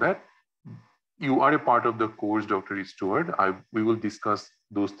discussed that. You are a part of the course, Dr. Stewart. We will discuss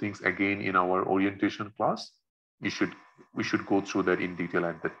those things again in our orientation class. We should go through that in detail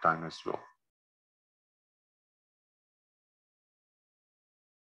at that time as well.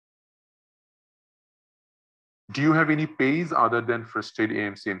 Do you have any pays other than First Aid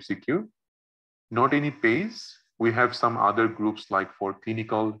AMC MCQ? Not any pays. We have some other groups like for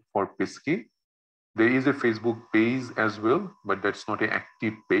clinical, for PESCI. There is a Facebook page as well, but that's not an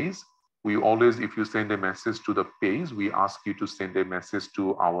active page. We always, if you send a message to the page, we ask you to send a message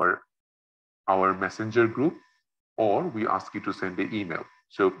to our messenger group, or we ask you to send an email.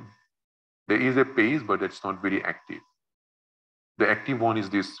 So there is a page, but it's not very active. The active one is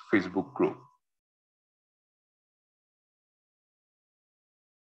this Facebook group.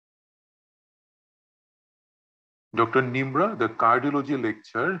 Dr. Nimra, the cardiology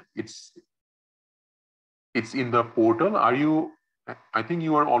lecture, it's in the portal. I think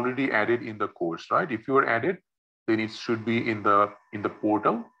you are already added in the course, right? If you are added, then it should be in the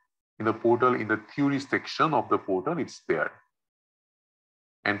portal. In the portal, in the theory section of the portal, it's there.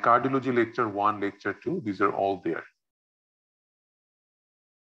 And cardiology lecture 1, lecture 2, these are all there.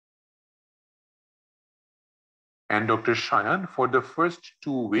 And Dr. Shayan, for the first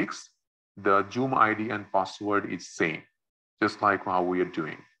 2 weeks, the Zoom ID and password is same, just like how we are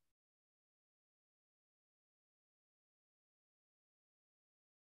doing.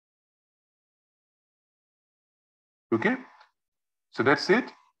 Okay, so that's it.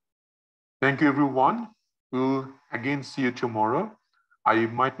 Thank you, everyone. We'll again see you tomorrow. I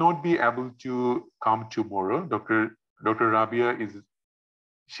might not be able to come tomorrow. Dr. Rabia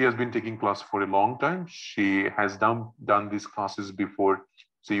she has been taking class for a long time. She has done these classes before.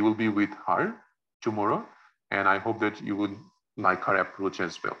 So you will be with her tomorrow. And I hope that you would like her approach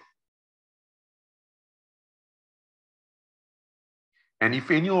as well. And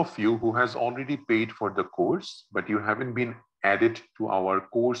if any of you who has already paid for the course, but you haven't been added to our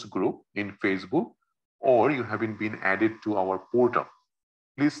course group in Facebook, or you haven't been added to our portal,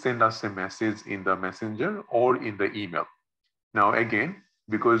 please send us a message in the messenger or in the email. Now, again,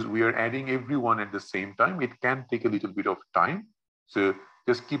 because we are adding everyone at the same time, it can take a little bit of time. So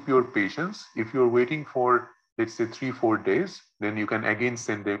just keep your patience. If you're waiting for, let's say, 3-4 days, then you can again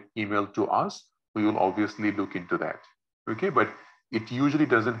send the email to us. We will obviously look into that. Okay, but it usually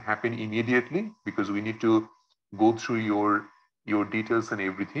doesn't happen immediately because we need to go through your details and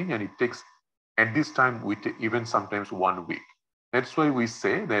everything. And it takes, at this time, even sometimes 1 week. That's why we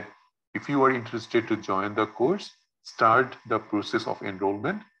say that if you are interested to join the course, start the process of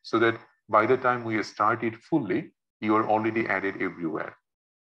enrollment so that by the time we start it fully, you are already added everywhere.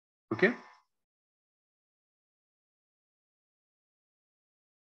 Okay?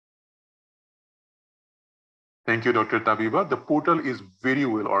 Thank you, Dr. Tabiba. The portal is very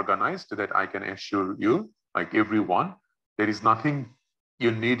well organized that I can assure you, like everyone, there is nothing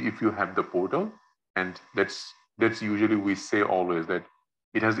you need if you have the portal. And that's usually we say always that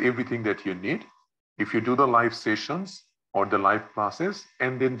it has everything that you need. If you do the live sessions or the live classes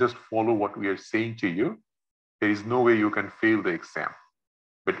and then just follow what we are saying to you, there is no way you can fail the exam.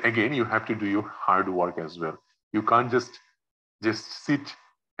 But again, you have to do your hard work as well. You can't just sit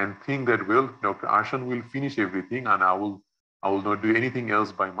and think that, well, Dr. Arshan will finish everything and I will not do anything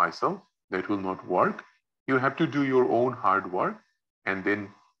else by myself. That will not work. You have to do your own hard work. And then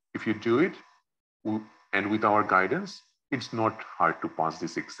if you do it, and with our guidance, it's not hard to pass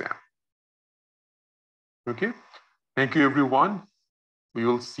this exam. Okay. Thank you, everyone. We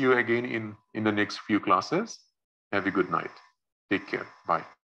will see you again in the next few classes. Have a good night. Take care. Bye.